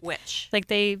Yeah. white witch. Like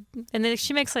and then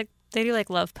she makes like they do like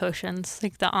love potions.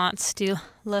 Like the aunts do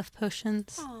love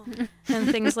potions and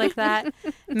things like that.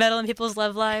 Meddle in people's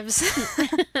love lives.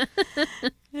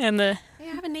 And Hey, I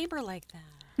have a neighbor like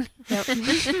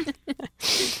that.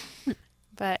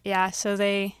 but yeah, so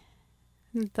the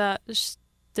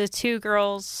two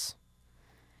girls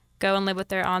go and live with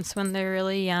their aunts when they're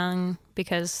really young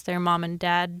because their mom and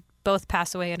dad both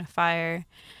pass away in a fire.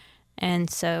 And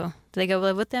so they go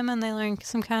live with them and they learn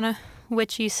some kind of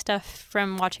witchy stuff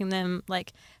from watching them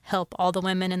like help all the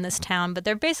women in this town, but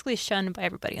they're basically shunned by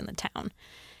everybody in the town.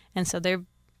 And so they're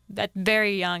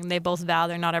very young, they both vow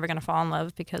they're not ever going to fall in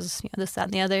love because this, that,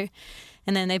 and the other.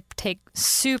 And then they take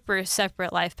super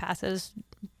separate life paths,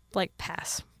 like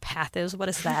paths. What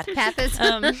is that? Paths.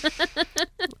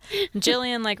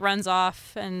 Jillian like runs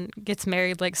off and gets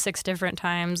married like 6 different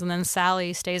times, and then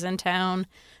Sally stays in town,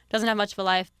 doesn't have much of a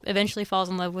life, eventually falls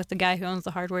in love with the guy who owns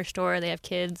the hardware store. They have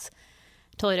kids,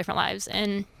 totally different lives,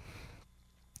 and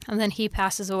then he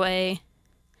passes away,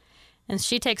 and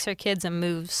she takes her kids and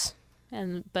moves,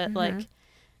 but like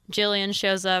Jillian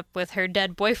shows up with her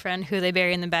dead boyfriend who they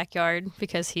bury in the backyard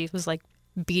because he was like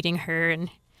beating her and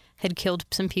had killed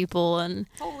some people and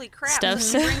Holy crap. Stuff.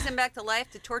 So he brings him back to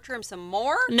life to torture him some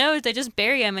more? no, they just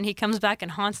bury him and he comes back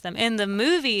and haunts them. In the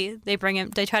movie, they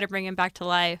try to bring him back to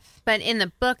life, But in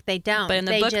the book, they don't. but in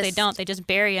the book they just- don't. They just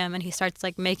bury him and he starts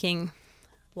like making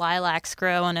lilacs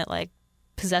grow and it like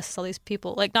possesses all these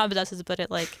people. Like, not possesses, but it,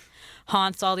 like,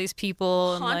 haunts all these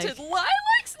people. And, Haunted like,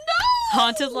 lilacs? No!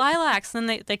 haunted lilacs. And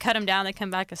then they cut them down. They come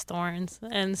back as thorns.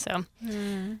 And so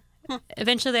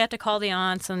eventually they have to call the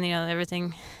aunts and, you know,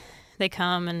 everything. They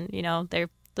come and, you know, they're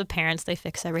the parents. They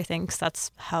fix everything because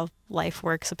that's how life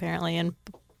works, apparently, in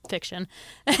fiction.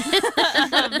 But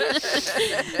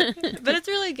it's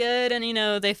really good. And, you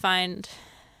know, they find,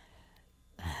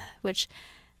 which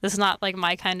this is not like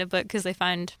my kind of book, because they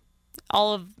find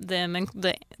all of them, and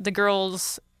the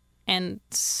girls and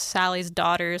Sally's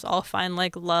daughters all find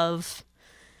like love.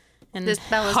 And The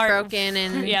spell is broken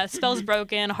and yeah, spell's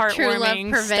broken, true love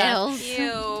heartwarming prevails. stuff.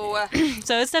 Ew.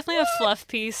 So it's definitely a fluff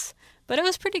piece, but it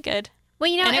was pretty good. Well,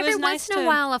 you know, And it every was once nice in a to-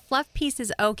 while, a fluff piece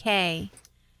is okay.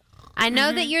 I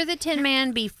know that you're the Tin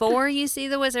Man before you see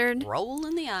the wizard, Roll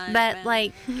in the eyes. but man.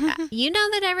 like, you know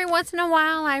that every once in a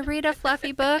while I read a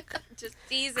fluffy book. Just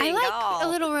teasing. I like y'all. a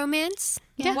little romance.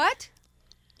 What?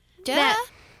 Duh.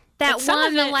 That But some one,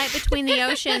 of The it- Light Between the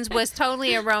Oceans, was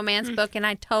totally a romance book, and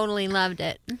I totally loved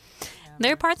it.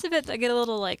 There are parts of it that get a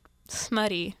little like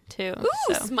smutty too.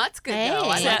 Ooh, so. smut's good Hey. though.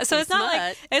 I Yeah, like so some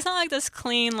it's not like this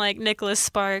clean like Nicholas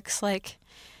Sparks like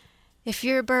if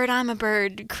you're a bird, I'm a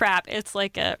bird crap. It's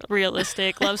like a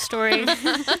realistic love story.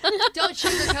 Don't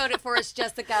sugarcoat it for us,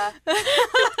 Jessica.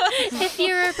 If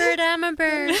you're a bird, I'm a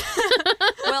bird.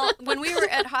 Well, when we were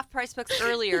at Half Price Books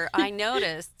earlier, I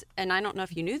noticed, and I don't know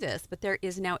if you knew this, but there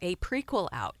is now a prequel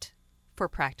out for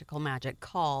Practical Magic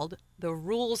called The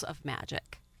Rules of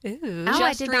Magic. Ooh. Oh, I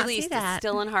Just did not see released. that. It's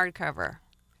still in hardcover.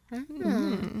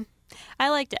 I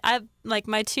liked it. I like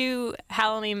my two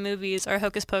Halloween movies are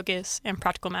Hocus Pocus and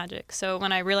Practical Magic. So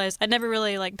when I realized I'd never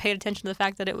really like paid attention to the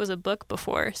fact that it was a book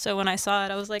before. So when I saw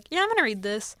it, I was like, yeah, I'm gonna read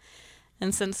this.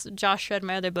 And since Josh read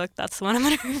my other book, that's the one I'm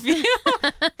gonna review.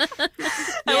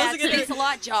 Thanks a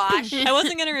lot, Josh. I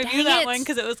wasn't gonna review Dang that it. one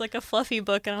because it was like a fluffy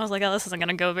book, and I was like, oh, this isn't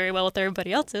gonna go very well with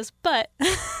everybody else's. But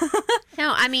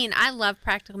No, I mean, I love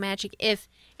Practical Magic.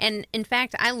 And in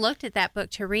fact, I looked at that book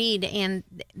to read, and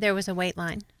there was a wait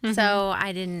line, so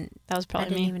I didn't. that was I probably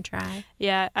didn't me. even try.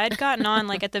 Yeah, I'd gotten on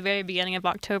like at the very beginning of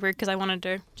October because I wanted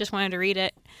to read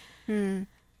it.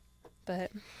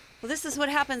 But Well, this is what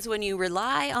happens when you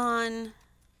rely on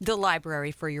the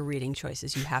library for your reading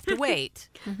choices. You have to wait,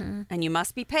 and you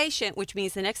must be patient, which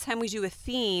means the next time we do a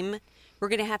theme, we're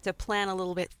going to have to plan a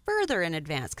little bit further in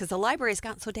advance because the library's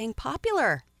gotten so dang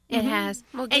popular. It has.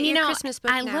 Well, get and you your know, Christmas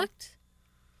book I now. looked.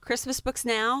 Christmas books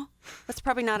now? That's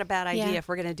probably not a bad idea Yeah. if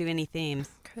we're going to do any themes.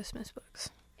 Christmas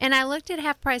books. And I looked at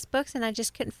Half Price Books, and I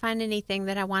just couldn't find anything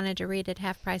that I wanted to read at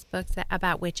Half Price Books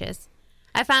about witches.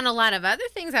 I found a lot of other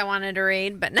things I wanted to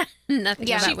read, but nothing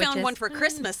Yeah, about she found witches. one for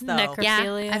Christmas, though.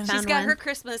 Necrophilia. Yeah, I found She's got one. her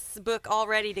Christmas book all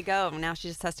ready to go. Now she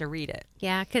just has to read it.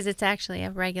 Yeah, because it's actually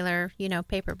a regular,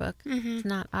 paper book. It's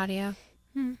not audio.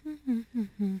 All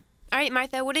right,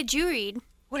 Martha, what did you read?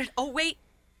 Wait.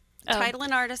 Title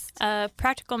and artist.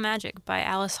 Practical Magic by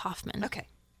Alice Hoffman. Okay.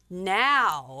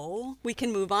 Now we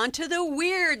can move on to the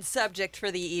weird subject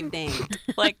for the evening.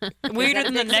 Like weirder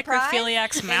that a than the big surprise?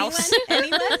 necrophiliac's mouse.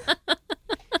 Anyone?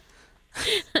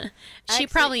 She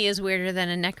probably is weirder than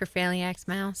a necrophiliac's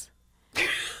mouse.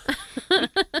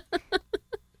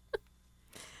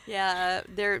 Yeah,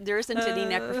 there isn't any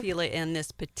necrophilia in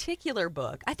this particular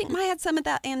book. I think I had some of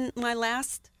that in my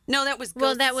last. No, that was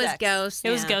Well, ghost that was sex. ghost. It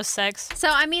was Yeah. ghost sex. So,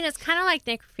 I mean, it's kind of like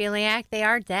necrophiliac. They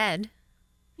are dead.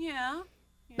 Yeah.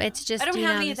 But it's just, I don't you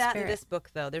have know, any the of that spirit. in this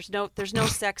book though. There's no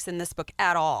sex in this book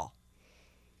at all.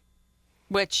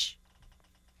 Which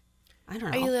I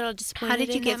don't know. Are you a little disappointed How did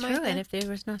you in get that, through Martha? it if there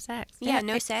was no sex? Yeah,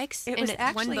 no sex. It in was one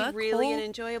actually book? really an Whole-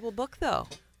 enjoyable book though.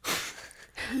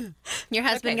 Your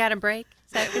husband Okay. got a break?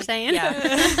 Is that what you're saying?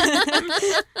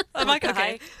 Yeah. I'm like,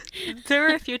 Okay. okay. There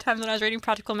were a few times when I was reading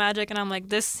Practical Magic, and I'm like,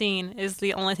 this scene is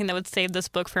the only thing that would save this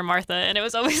book for Martha, and it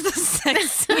was always the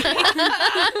sex scene.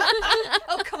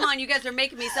 Oh come on, you guys are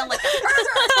making me sound like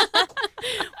a pervert.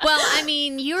 Well, I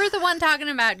mean, you were the one talking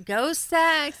about ghost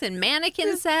sex and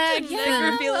mannequin sex.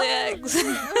 And, Necrophiliacs.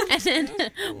 and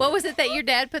then, what was it that your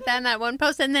dad put that in that one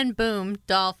post? And then, boom,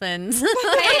 dolphins. Hey,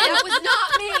 that was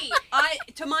not me.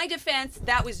 To my defense,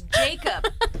 that was Jacob.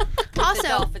 The Also,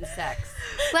 dolphin sex.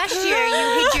 last year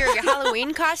you hid your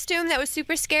Halloween costume that was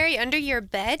super scary under your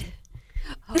bed.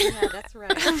 Oh yeah, that's right.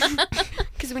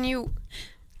 Because when you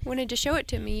wanted to show it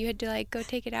to me, you had to like go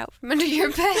take it out from under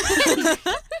your bed.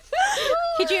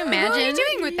 Could you imagine? What are you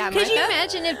doing with that, Could you Martha?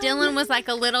 imagine if Dylan was like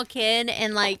a little kid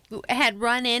and like had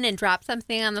run in and dropped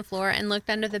something on the floor and looked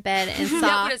under the bed and That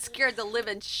saw? would have scared the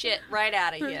living shit right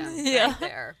out of you. Yeah. Right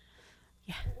there.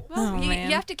 Yeah. Well, Oh, you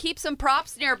man. have to keep some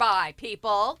props nearby,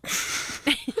 people.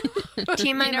 TMI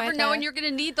You never Martha. know when you're going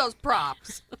to need those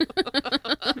props.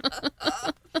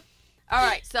 All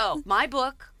right, so my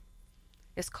book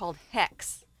is called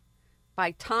Hex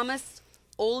by Thomas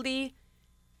Oldie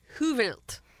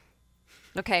Huvelt.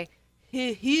 Okay,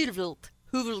 Huvelt.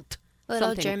 Little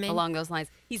Something German. along those lines.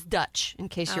 He's Dutch, in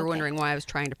case you're Okay. wondering why I was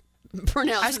trying to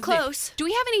pronounce I was his name. close. Do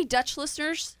we have any Dutch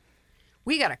listeners?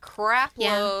 We got a crap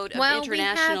Yeah. load Well, of we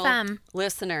have, international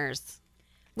listeners.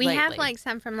 We have lately. like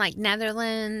some from like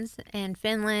Netherlands and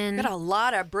Finland. Got a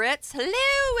lot of Brits.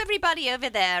 Hello, everybody over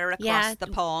there across Yeah. the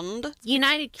pond.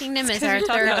 United Kingdom is 'cause our you're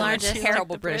talking third about largest. Like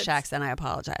Terrible the British Brits. accent. I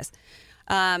apologize.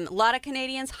 A lot of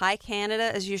Canadians. Hi, Canada,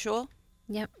 as usual.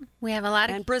 Yep, we have a lot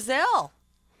of And Brazil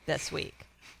this week.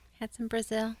 had some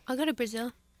Brazil. I'll go to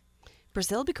Brazil.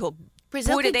 Brazil would be cool.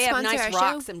 Brazil Boy, do could they have sponsor nice our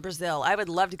rocks show. in Brazil. I would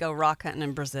love to go rock hunting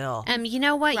in Brazil. You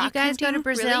know what? You Rock guys go to hunting?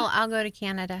 Brazil. Really? I'll go to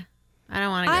Canada. I don't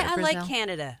want to go to I Brazil. like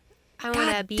Canada. I want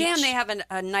a God beach. damn, they have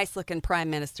a nice-looking prime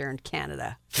minister in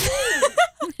Canada.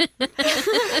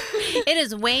 It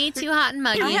is way too hot and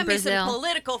muggy I in have me some Brazil.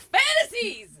 political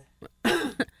fantasies.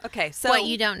 Okay, so What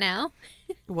you don't know?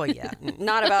 well, yeah,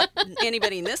 not about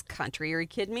anybody in this country. Are you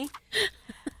kidding me?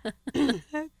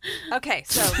 Okay,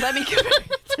 so let me go back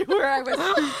to where I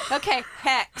was. Okay,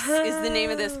 Hex is the name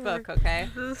of this book, okay?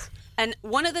 And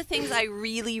one of the things I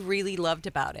really, really loved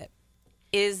about it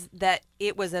is that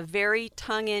it was a very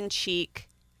tongue-in-cheek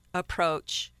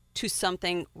approach to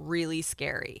something really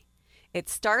scary. It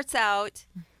starts out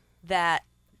that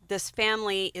this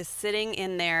family is sitting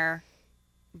in their,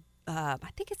 I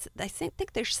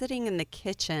think they're sitting in the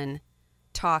kitchen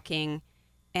talking,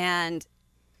 and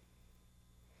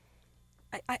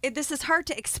this is hard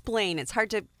to explain. It's hard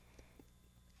to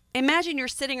imagine you're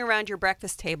sitting around your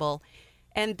breakfast table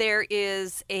and there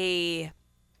is a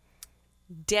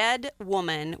dead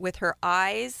woman with her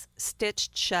eyes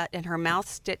stitched shut and her mouth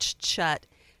stitched shut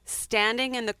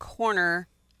standing in the corner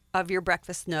of your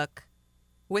breakfast nook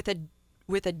with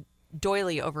a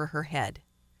doily over her head.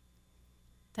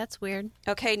 That's weird.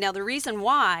 Okay, now the reason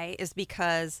why is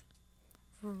because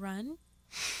Run.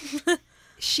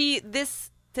 this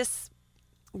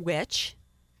witch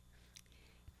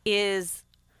is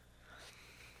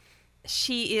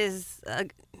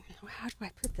how do I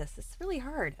put this? It's really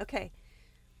hard. Okay.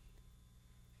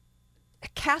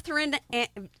 Catherine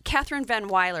Van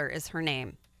Weiler is her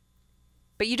name.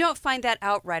 But you don't find that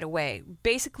out right away.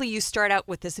 Basically, you start out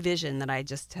with this vision that I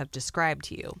just have described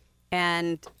to you.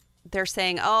 And they're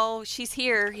saying, "Oh, she's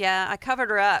here. Yeah, I covered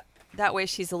her up. That way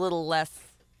she's a little less."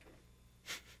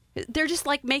 They're just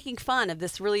like making fun of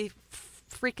this really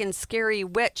freaking scary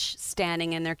witch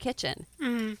standing in their kitchen.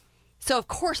 Mm-hmm. So, of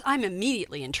course, I'm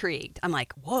immediately intrigued. I'm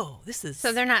like, whoa, this is...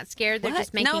 So they're not scared. They're What?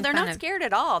 just making No, they're fun not of. scared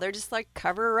at all. They're just like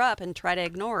cover her up and try to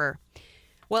ignore her.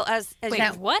 Well, as Wait, you,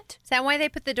 what? Is that why they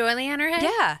put the doily on her head?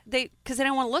 yeah, because they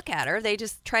don't want to look at her. They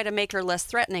just try to make her less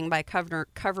threatening by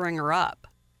covering her up.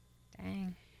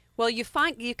 Dang. Well, you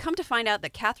come to find out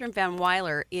that Catherine Van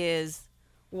Weiler is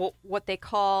what they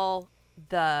call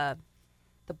the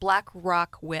Black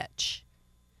Rock Witch,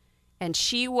 and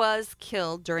she was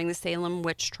killed during the Salem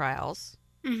witch trials.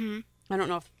 Mm-hmm. I don't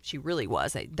know if she really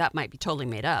was. That might be totally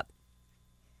made up.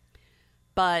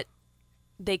 But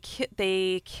they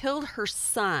killed her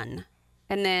son,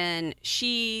 and then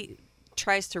she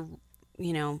tries to,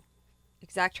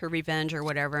 exact her revenge or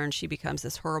whatever, and she becomes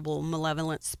this horrible,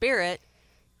 malevolent spirit.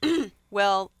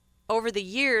 Well, over the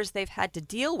years, they've had to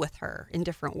deal with her in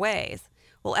different ways.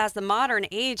 Well, as the modern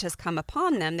age has come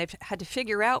upon them, they've had to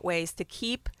figure out ways to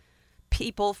keep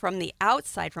people from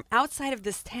outside of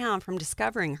this town from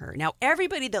discovering her. Now,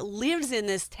 everybody that lives in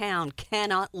this town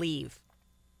cannot leave.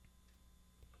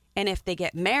 And if they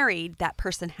get married, that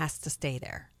person has to stay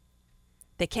there.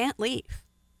 They can't leave.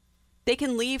 They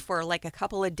can leave for like a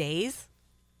couple of days,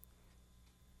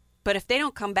 but if they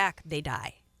don't come back, they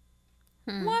die.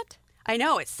 What? I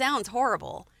know, it sounds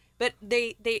horrible, but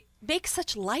they make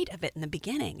such light of it in the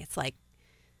beginning. It's like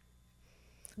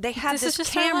they have This is this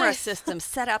just her camera life. system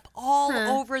set up all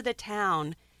over the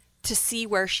town to see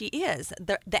where she is.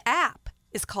 The app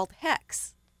is called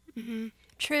Hex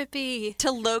Trippy.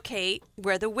 to locate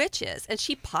where the witch is. And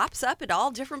she pops up at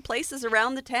all different places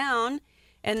around the town,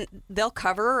 and they'll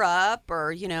cover her up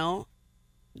or,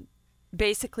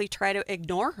 basically try to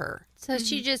ignore her. So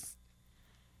she just.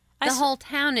 I The s- whole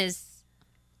town is.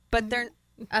 But they're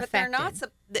not.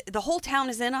 Affected. The whole town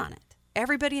is in on it.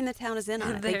 Everybody in the town is in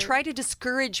on it. They They're- try to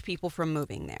discourage people from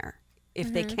moving there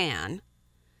if they can.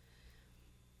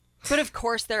 But of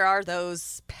course, there are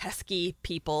those pesky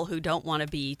people who don't want to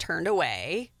be turned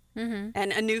away. Mm-hmm.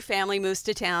 And a new family moves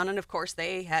to town, and of course,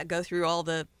 they go through all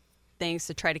the things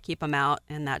to try to keep them out,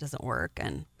 and that doesn't work.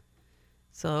 And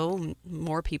So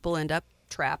more people end up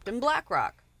trapped in Black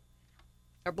Rock.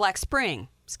 Or Black Spring,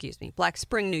 excuse me. Black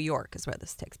Spring, New York is where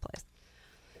this takes place.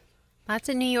 Lots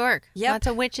of New York. Yep. Lots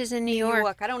of witches in New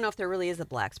York. I don't know if there really is a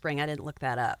Black Spring. I didn't look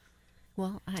that up.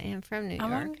 Well, I am from New I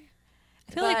York. wonder-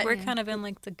 I feel like But- we're kind of in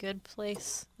like the good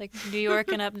place. Like New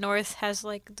York and up north has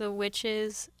like the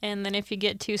witches, and then if you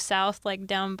get too south, like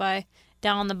down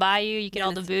on the bayou, you get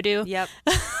all the voodoo. Yep.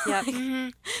 Yep.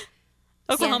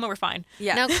 Oklahoma, we're fine.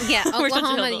 Yeah. No, yeah, We're such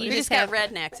Oklahoma, hillbillies. you We just just got have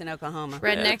rednecks in Oklahoma.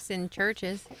 rednecks in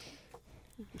churches.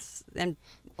 And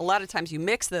a lot of times you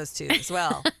mix those two as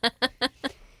well.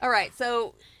 All right.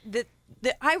 So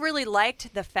I really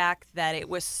liked the fact that it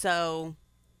was so,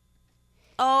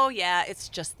 oh, yeah, it's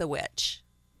just the witch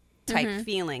type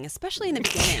feeling, especially in the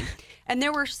beginning. And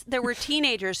there were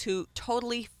teenagers who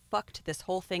totally fucked this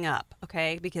whole thing up,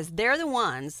 okay? Because they're the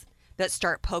ones that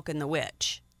start poking the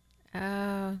witch.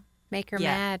 Oh, make her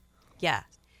Yeah. mad. Yeah.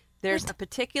 There's a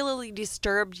particularly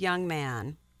disturbed young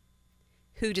man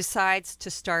who decides to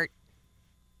start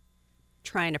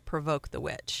trying to provoke the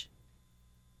witch.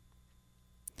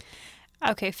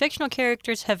 Okay, fictional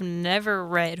characters have never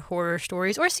read horror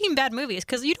stories or seen bad movies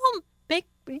because you don't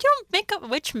make a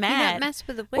witch You mad don't mess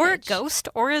with the witch. or a ghost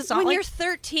or a zombie. When you're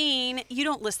 13, you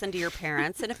don't listen to your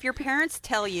parents. And if your parents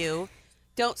tell you,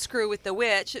 don't screw with the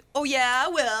witch, oh, yeah,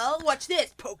 well, watch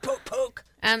this. Poke, poke, poke.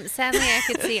 Sadly, I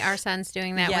could see our sons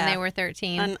doing that when Yeah. they were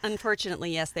 13.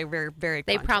 Unfortunately, yes, they were very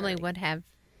They probably contrary. would have.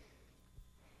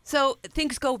 So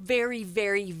things go very,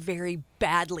 very, very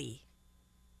badly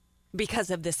because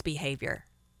of this behavior.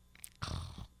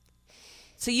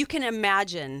 So you can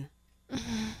imagine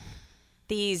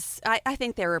these, I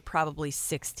think they were probably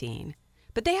 16,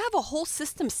 but they have a whole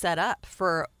system set up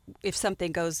for if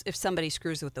somebody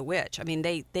screws with the witch. I mean,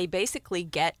 they basically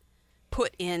get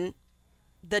put in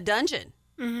the dungeon.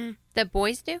 The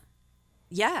boys do?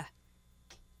 Yeah.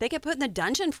 They get put in the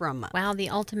dungeon for a month. Wow, the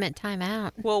ultimate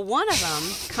timeout. Well, one of them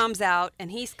comes out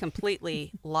and he's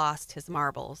completely lost his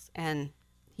marbles and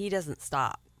he doesn't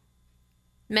stop.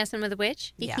 Messing with the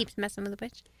witch? He Yeah. keeps messing with the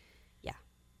witch? Yeah.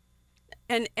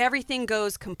 And everything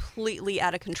goes completely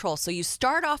out of control. So you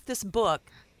start off this book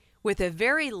with a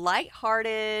very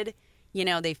lighthearted,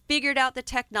 they figured out the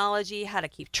technology, how to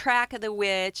keep track of the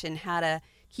witch and how to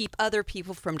keep other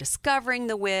people from discovering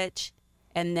the witch.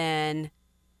 And then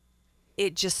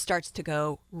it just starts to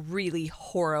go really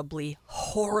horribly,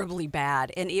 horribly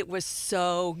bad. And it was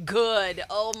so good.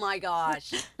 Oh my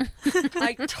gosh.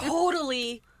 I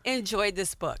totally enjoyed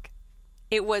this book.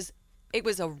 It was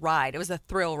a ride. It was a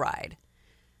thrill ride,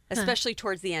 especially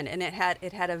towards the end. And it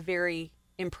had a very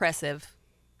impressive,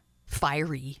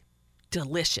 fiery,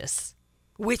 delicious,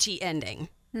 witchy ending.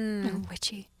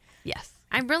 witchy. Yes.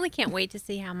 I really can't wait to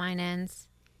see how mine ends.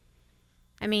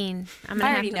 I mean, I'm gonna I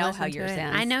have already to know listen how to yours it.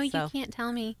 ends, I know you so. can't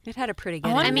tell me. It had a pretty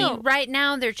good Oh, I ending. mean, right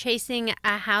now they're chasing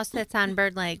a house that's on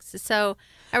bird legs, so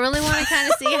I really want to kind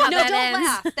of see how No, that don't ends.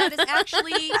 laugh. That is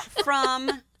actually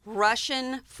from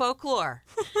Russian folklore.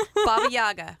 Baba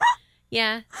Yaga.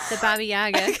 Yeah, the Baba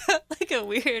Yaga. Like a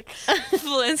weird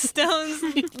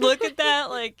Flintstones look at that,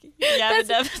 like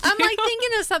I'm like thinking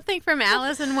of something from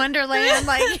Alice in Wonderland.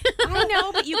 Like, I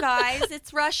know, but you guys,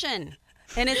 it's Russian.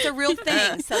 And it's a real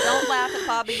thing. So don't laugh at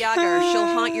Baba Yaga or she'll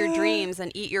haunt your dreams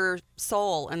and eat your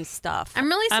soul and stuff. I'm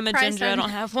really I'm a surprised ginger. I don't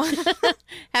have one.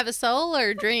 have a soul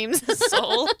or dreams.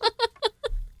 Soul.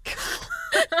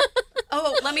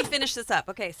 Oh, let me finish this up.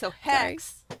 Okay, so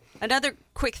Hex. Another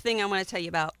quick thing I want to tell you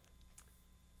about.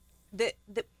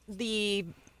 The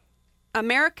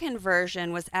American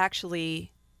version was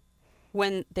actually,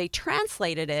 when they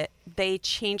translated it, they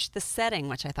changed the setting,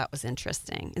 which I thought was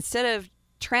interesting. Instead of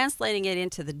translating it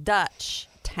into the Dutch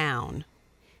town,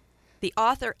 the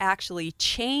author actually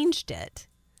changed it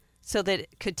so that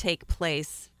it could take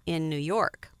place in New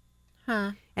York.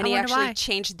 Huh. And I he wonder actually why.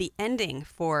 changed the ending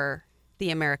for the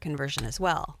American version as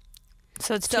well.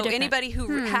 So it's So two different. anybody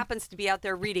who happens to be out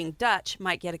there reading Dutch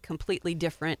might get a completely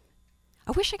different.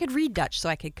 I wish I could read Dutch so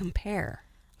I could compare.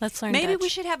 Let's learn. Maybe we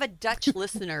Dutch. should have a Dutch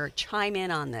listener chime in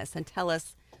on this and tell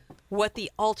us what the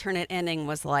alternate ending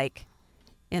was like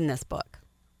in this book.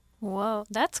 Whoa,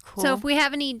 that's cool. So if we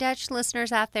have any Dutch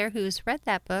listeners out there who's read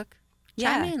that book,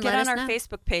 chime in, get let on us our know.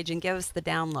 Facebook page and give us the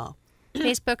down low.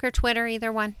 Facebook or Twitter,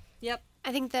 either one. Yep.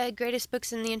 I think the greatest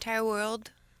books in the entire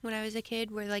world when I was a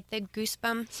kid were like the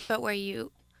Goosebumps, but where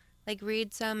you like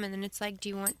read some and then it's like, do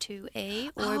you want to A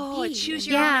or B? choose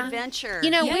your Yeah. own adventure. You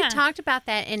know, Yeah. we've talked about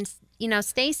that, and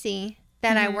Stacy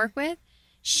that I work with,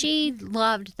 she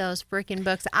loved those freaking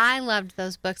books. I loved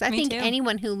those books. I Me think too.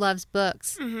 anyone who loves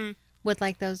books would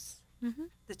like those.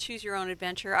 the choose your own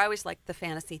adventure. I always liked the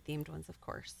fantasy themed ones, of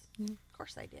course. Of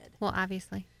course I did. Well,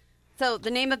 obviously. So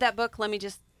the name of that book, let me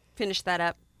just finish that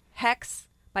up. Hex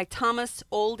by Thomas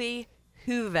Oldie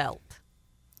Heuvelt.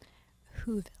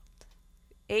 Whovelt.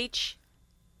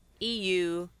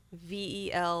 Heuvelt.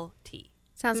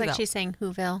 Sounds like Whovelt. she's saying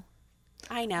Whoville.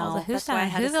 I know. All the That's why I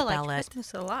had to Whoville spell like it.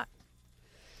 Christmas a lot.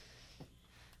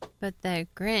 But the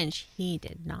Grinch, he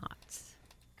did not.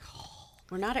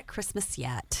 We're not at Christmas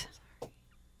yet.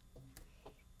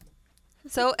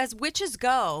 So as witches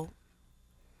go,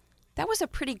 that was a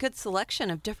pretty good selection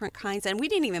of different kinds, and we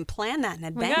didn't even plan that in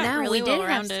advance. got No, really we did have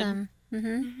well-rounded. some.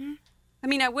 Mm-hmm. I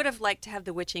mean, I would have liked to have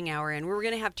the witching hour in. We were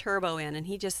going to have Turbo in, and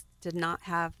he just did not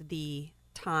have the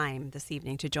time this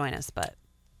evening to join us. But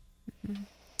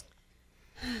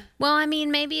Well, I mean,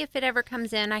 maybe if it ever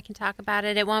comes in, I can talk about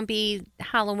it. It won't be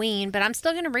Halloween, but I'm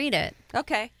still going to read it.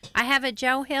 okay. I have a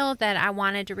Joe Hill that I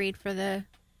wanted to read for the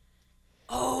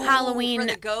Halloween. for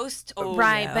the ghost. Oh,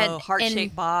 Right, no. but heart-shaped in-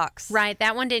 box. Right,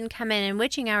 that one didn't come in, and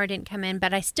Witching Hour didn't come in,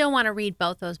 but I still want to read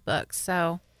both those books.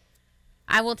 So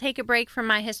I will take a break from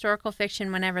my historical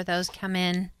fiction whenever those come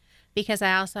in, because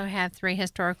I also have 3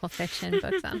 historical fiction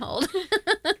books on hold.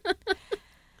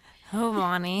 Oh,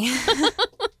 Bonnie.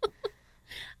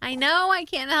 I know I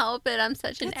can't help it. I'm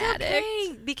such an It's addict.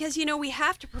 okay, because we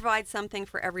have to provide something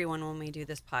for everyone when we do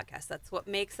this podcast. That's what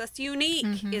makes us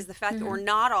unique, is the fact that we're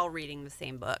not all reading the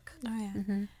same book. Oh, yeah.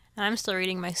 And I'm still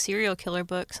reading my serial killer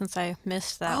book since I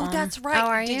missed that one. That's right. Oh,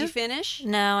 are Did you? you finish?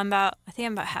 No, I think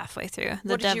I'm about halfway through.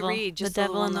 What did you read? Just The so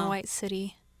Devil we'll in the know. White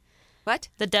City. What?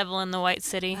 The Devil in the White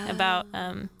City, about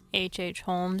H.H.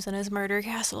 Holmes and his murder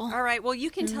castle. All right. Well, you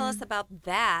can tell us about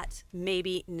that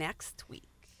maybe next week.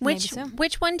 Which Maybe so.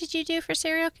 which one did you do for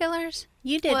serial killers?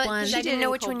 You did Well, one 'cause She I did didn't it know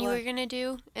in which Cold one you Blood. were gonna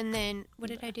do, and then what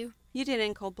did I do? You did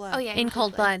In Cold Blood. Oh yeah, in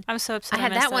Cold Blood. I'm so upset. I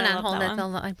had missed that one I on love hold that at the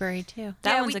one. library too.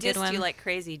 That yeah, one's we a good dissed one. you like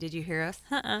crazy. Did you hear us?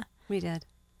 Uh-uh. We did.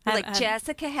 I- Like I-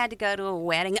 Jessica had to go to a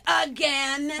wedding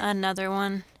again. Another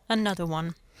one.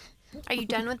 Are you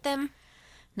done with them?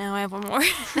 Now I have one more.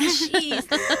 Jeez,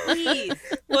 please.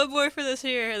 One more for this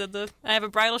year. I have a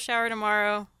bridal shower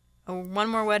tomorrow. One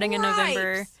more wedding in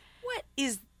November. Right. What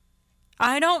is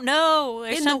I don't know.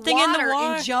 There's in something the in water the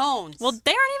water. in Jones? Well,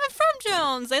 they aren't even from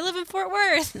Jones. They live in Fort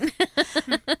Worth.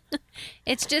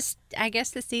 It's just, I guess,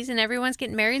 the season. Everyone's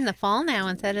getting married in the fall now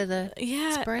instead of the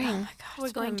Yeah. spring. Oh my gosh, We're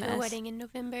it's been going to a mess. wedding in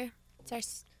November. It's our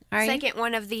Are you? second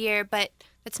one of the year, but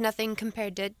it's nothing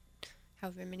compared to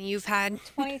however many you've had.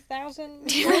 20,000.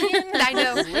 I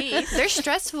know. They're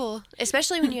stressful,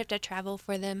 especially when you have to travel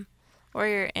for them. Or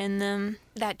you're in them.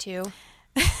 That too.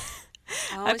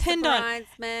 Always pinned the on-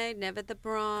 bridesmaid, never the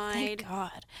bride. Thank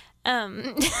God.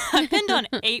 I pinned on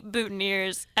 8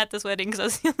 boutonnieres at this wedding because I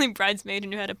was the only bridesmaid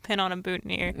who had a pin on a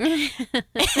boutonniere.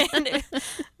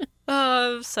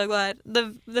 Oh, I'm so glad.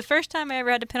 The first time I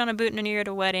ever had to pin on a boutonniere at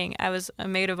a wedding, I was a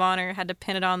maid of honor, had to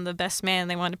pin it on the best man.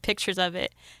 They wanted pictures of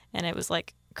it, and it was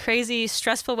like crazy,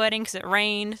 stressful wedding because it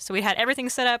rained. So we had everything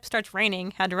set up, starts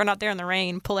raining, had to run out there in the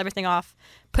rain, pull everything off,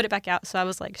 put it back out. So I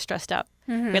was like stressed out.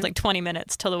 We had like 20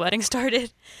 minutes till the wedding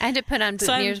started. I had to put on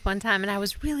So I'm- boutonnieres one time, and I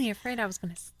was really afraid I was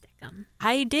going to stick them.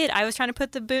 I did. I was trying to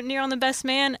put the boutonniere on the best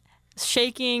man,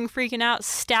 shaking, freaking out,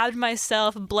 stabbed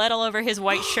myself, bled all over his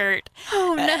white shirt.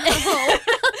 Oh, no.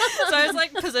 So I was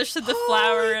like positioned the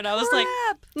flower, and I was like,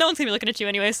 Crap. no one's gonna be looking at you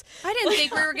anyways. I didn't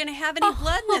think we were going to have any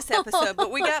blood in this episode, but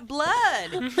we got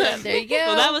blood. There you go.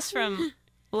 Well, that was from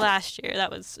last year. That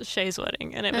was Shay's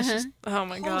wedding, and it was just, oh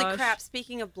my gosh. Holy crap,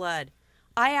 speaking of blood,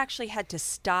 I actually had to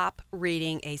stop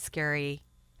reading a scary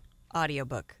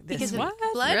audiobook this Because of week.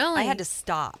 What? blood. Really? I had to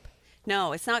stop.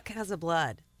 No, it's not because of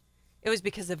blood. It was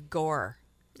because of gore.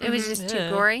 It was just too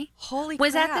Yeah. gory. Holy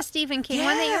Was crap. that the Stephen King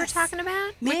one that you were Yes. talking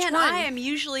about? Man, Which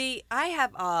one? I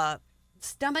have a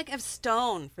stomach of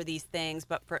stone for these things,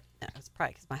 but it's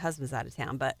probably because my husband's out of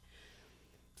town, but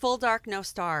Full Dark, No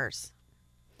Stars.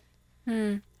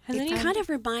 Has It anyone- kind of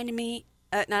reminded me,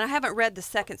 now I haven't read the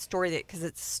second story because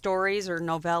it's stories or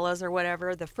novellas or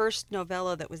whatever. The first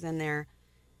novella that was in there,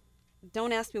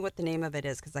 don't ask me what the name of it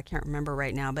is because I can't remember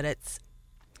right now, but it's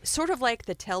sort of like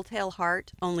The Telltale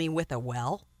Heart, only with a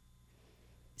well.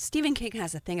 Stephen King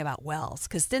has a thing about wells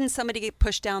because didn't somebody get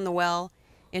pushed down the well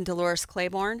in Dolores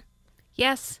Claiborne?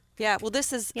 Yes. Yeah, well,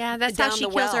 this is Yeah, that's down how she the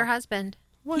kills well. her husband.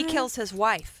 He kills his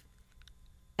wife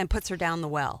and puts her down the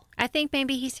well. I think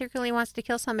maybe he secretly wants to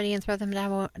kill somebody and throw them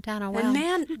down a well. And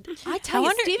man, I I tell you,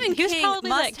 wonder, Stephen he was King probably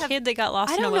must that have. kid that got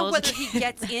lost I in a don't well know as a whether he kid.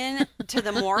 gets in to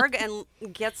the morgue and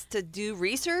gets to do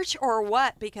research or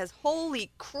what, because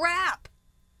holy crap.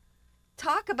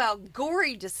 Talk about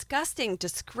gory, disgusting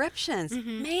descriptions.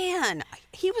 Man,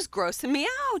 he was grossing me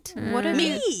out. What have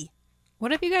you- Me. What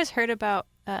have you guys heard about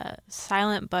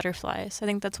Silent Butterflies? I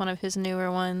think that's one of his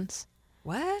newer ones.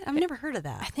 What? I've never heard of I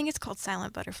that. think it's called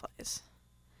Silent Butterflies.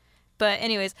 But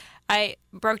anyways, I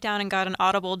broke down and got an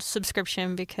Audible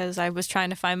subscription because I was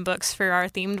trying to find books for our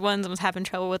themed ones and was having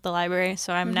trouble with the library.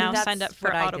 So I'm now That's signed up for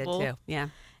what Audible. I did too. Yeah.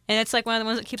 And it's like one of the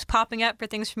ones that keeps popping up for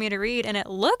things for me to read. And it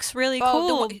looks really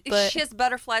Oh, cool. But she has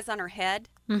butterflies on her head.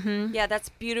 Mhm. Yeah, that's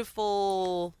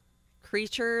beautiful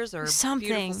creatures or Something.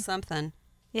 beautiful something.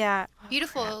 yeah.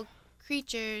 Beautiful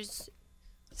creatures.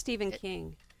 Stephen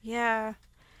King. Yeah.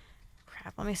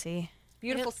 Crap, let me see.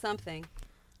 Beautiful something.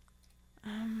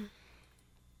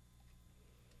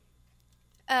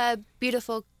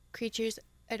 Beautiful creatures.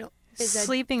 Is a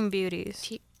Sleeping Beauties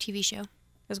TV show.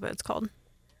 is what it's called.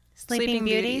 Sleeping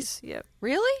Beauties? Yep.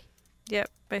 Really? Yep.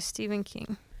 By Stephen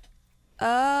King.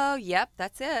 Oh, yep,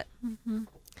 that's it.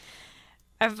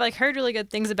 I've like heard really good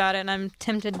things about it, and I'm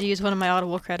tempted to use one of my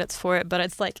Audible credits for it, but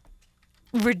it's like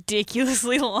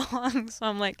ridiculously long. So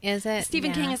I'm like, Is it?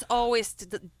 Stephen Yeah. King is always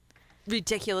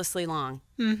ridiculously long.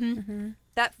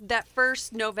 That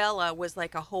first novella was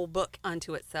like a whole book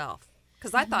unto itself.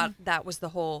 Because I thought that was the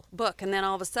whole book. And then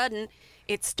all of a sudden,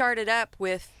 it started up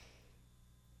with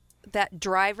that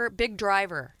Big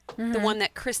Driver, the one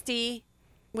that Christy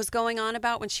was going on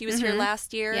about when she was here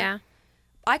last year. Yeah.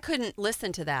 I couldn't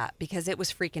listen to that because it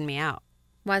was freaking me out.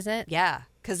 Was it? Yeah,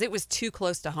 because it was too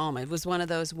close to home. It was one of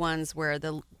those ones where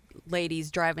the lady's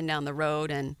driving down the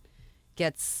road and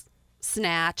gets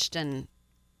snatched and...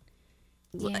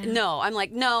 Yeah. No, I'm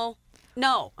like, no,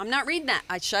 I'm not reading that.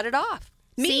 I shut it off.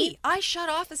 See? I shut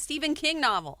off a Stephen King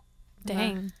novel.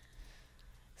 dang.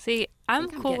 See, I'm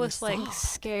think I'm cool getting with like soft.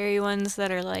 scary ones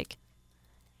that are like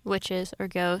witches or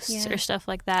ghosts Yeah. or stuff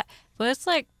like that. But it's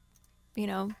like, you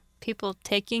know, people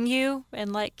taking you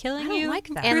and like killing I don't you. like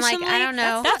that. And like, I gruesomely. don't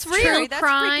know. That's not real. true. True That's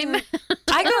crime. freaking-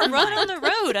 I go run on the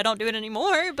road. I don't do it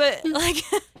anymore, but like,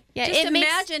 Yeah, Just it makes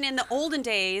imagine in the olden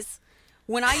days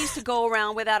when I used to go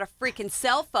around without a freaking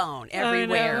cell phone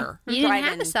everywhere. you didn't have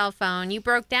driving. a cell phone. You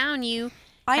broke down. You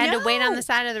I had to wait on know. the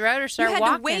side of the road or You start had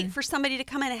walking. to wait for somebody to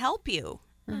come in and help you.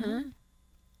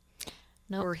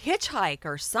 Nope. Or hitchhike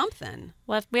or something.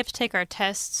 well, we have to take our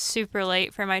tests super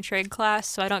late for my trade class,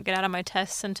 so I don't get out of my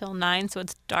tests until 9, so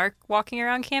it's dark walking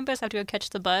around campus. I have to go catch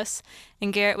the bus.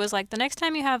 And Garrett was like, the next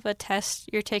time you have a test,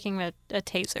 you're taking a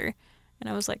taser. And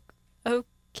I was like,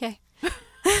 okay.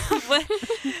 what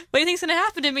do you think's going to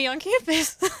happen to me on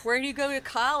campus? Where do you go to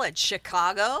college?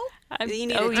 Chicago? I'm Do you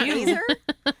need a OU.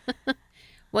 taser?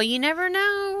 Well, you never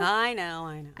know. I know.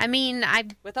 I mean,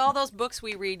 With all those books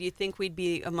we read, you'd think we'd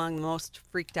be among the most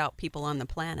freaked out people on the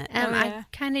planet. Oh, I yeah.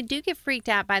 kind of do get freaked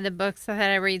out by the books that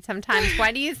I read sometimes.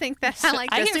 Why do you think that I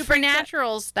like I the get freaked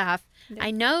supernatural stuff?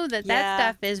 I know that Yeah.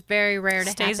 stuff is very rare to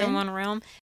Stays happen. in one realm.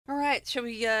 All right, shall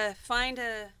we find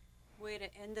a way to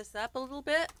end this up a little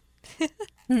bit?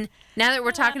 Now that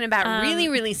we're talking about really,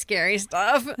 really scary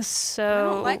stuff.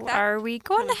 So, like that. are we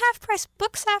going to Half Price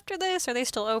Books after this? Are they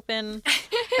still open?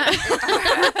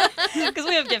 Because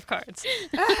we have gift cards.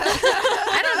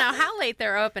 I don't know how late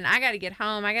they're open. I got to get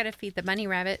home. I got to feed the bunny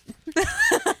rabbit.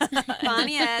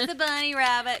 Bonnie as a bunny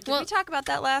rabbit. Did we talk about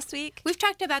that last week? We've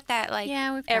talked about that like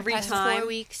Yeah, we've Every talked time. 4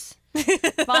 weeks.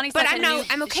 Bonnie's But like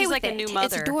I'm okay she's with like it. a new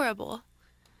mother. It's adorable.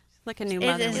 Like a new It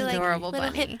mother. is with a adorable little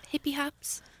bunny. hippie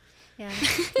hops. Yeah.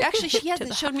 Actually, she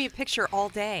hasn't showed me a picture all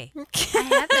day. I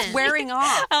haven't. Wearing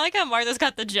off. I like how Martha's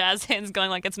got the jazz hands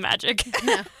going like it's magic.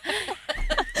 No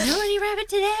bunny rabbit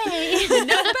today.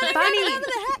 Bonnie,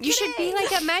 you should be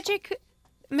like a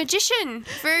magician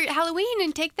for Halloween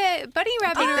and take the bunny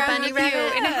rabbit Take the around bunny with you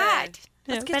rabbit. in a hat.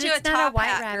 Let's get But you a it's not a top white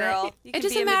hat, rabbit. girl. You It can be a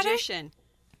doesn't matter. magician.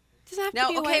 Doesn't have to No,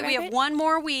 be a okay, white we have rabbit. one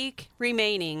more week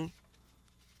remaining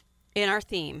in our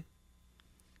theme.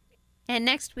 And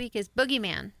next week is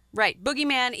Boogeyman. Right.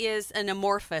 Boogeyman is an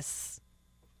amorphous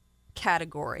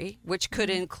category, which could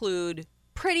include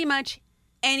pretty much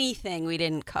anything we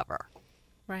didn't cover.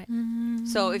 Right.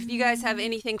 So if you guys have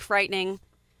anything frightening,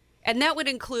 and that would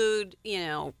include,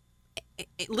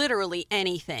 literally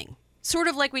anything. Sort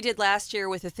of like we did last year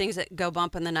with the things that go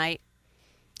bump in the night.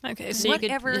 Okay, so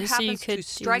Whatever you could, so you happens could to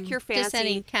strike do- your Just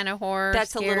any fancy, kind of horror.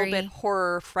 that's a little scary. bit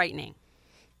horror frightening.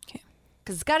 Okay.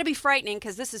 Because it's got to be frightening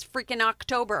because this is freaking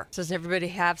October. So does everybody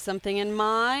have something in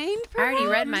mind? I already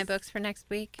read my perhaps? books for next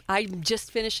week. I'm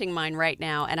just finishing mine right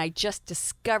now, and I just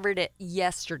discovered it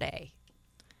yesterday.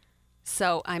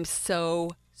 So I'm so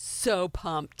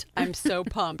pumped. I'm so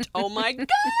pumped. Oh my God,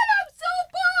 I'm so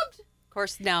pumped. Of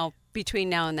course, now, between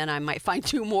now and then, I might find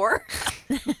 2 more.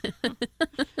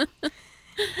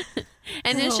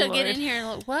 And then Oh, she'll get Lord. in here and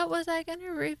look, what was I going to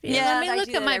review? Yeah, Let I me look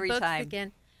do at that my every books time.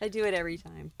 again. I do it every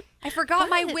time. I forgot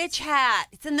my What? witch hat.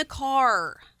 It's in the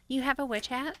car. You have a witch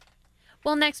hat?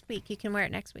 Well, next week. You can wear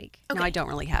it next week. No, I don't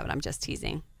really have it. I'm just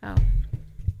teasing. Oh.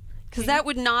 Because that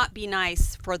would not be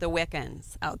nice for the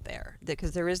Wiccans out there.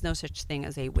 Because there is no such thing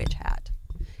as a witch hat.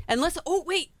 Unless, oh,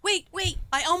 wait.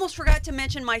 I almost forgot to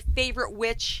mention my favorite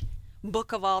witch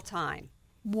book of all time,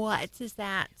 What is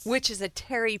that? which is a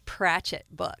Terry Pratchett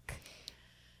book.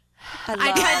 I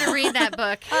tried to read that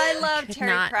book. I love Could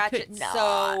Terry not- Pratchett could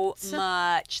so not.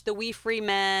 much. The Wee Free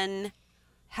Men,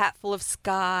 Hatful of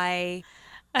Sky.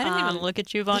 I didn't even look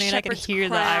at you, Vonnie, and I could Shepherd's hear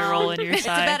the eye roll Crown. in your It's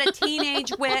side. about a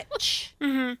teenage witch.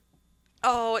 Mm-hmm.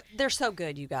 Oh, they're so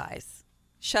good, you guys.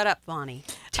 Shut up, Vonnie.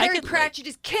 Terry could, Pratchett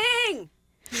is king.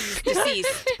 He's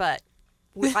deceased, but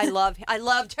I love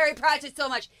Terry Pratchett so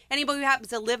much. Anybody who happens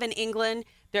to live in England,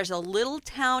 there's a little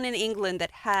town in England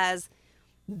that has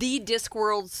the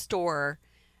Discworld store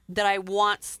that I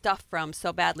want stuff from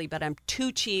so badly, but I'm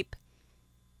too cheap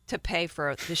to pay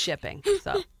for the shipping.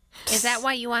 So Is that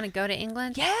why you want to go to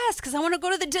England? yes, because I want to go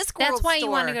to the Discworld. That's why store.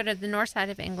 you want to go to the north side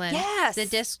of England. Yes. The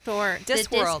Disc store. Discworld.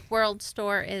 The Discworld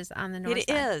store is on the north It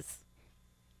side. is.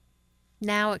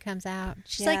 Now it comes out.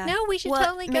 She's Yeah. like, no, we should Well,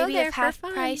 totally go maybe there if for Half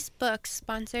fun. Price Books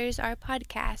sponsors our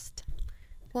podcast,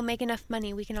 we'll make enough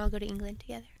money. We can all go to England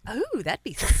together. Oh, that'd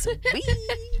be sweet.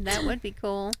 That would be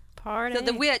cool. Party. So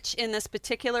the witch in this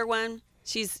particular one,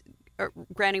 she's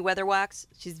Granny Weatherwax.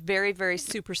 She's very, very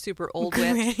super, super old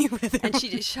witch. And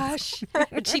she shush.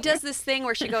 And she does this thing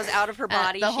where she goes out of her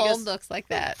body. The she whole goes, looks like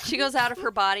that. she goes out of her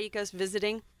body, goes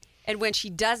visiting, and when she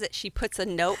does it, she puts a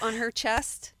note on her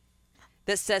chest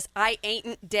that says, "I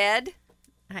ain't dead."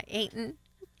 I ain't.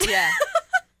 Yeah.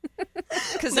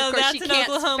 Because No, of course that's she an can't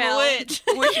Oklahoma spell, witch.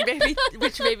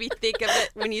 which made me think of it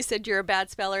when you said you're a bad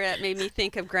speller. It made me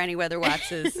think of Granny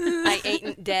Weatherwax's "I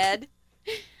ain't dead."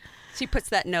 She puts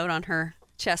that note on her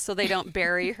chest so they don't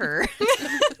bury her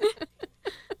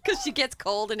because she gets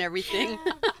cold and everything.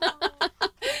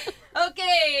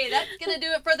 Okay, that's gonna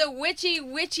do it for the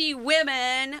witchy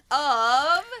women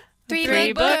of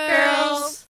Three Book Girls.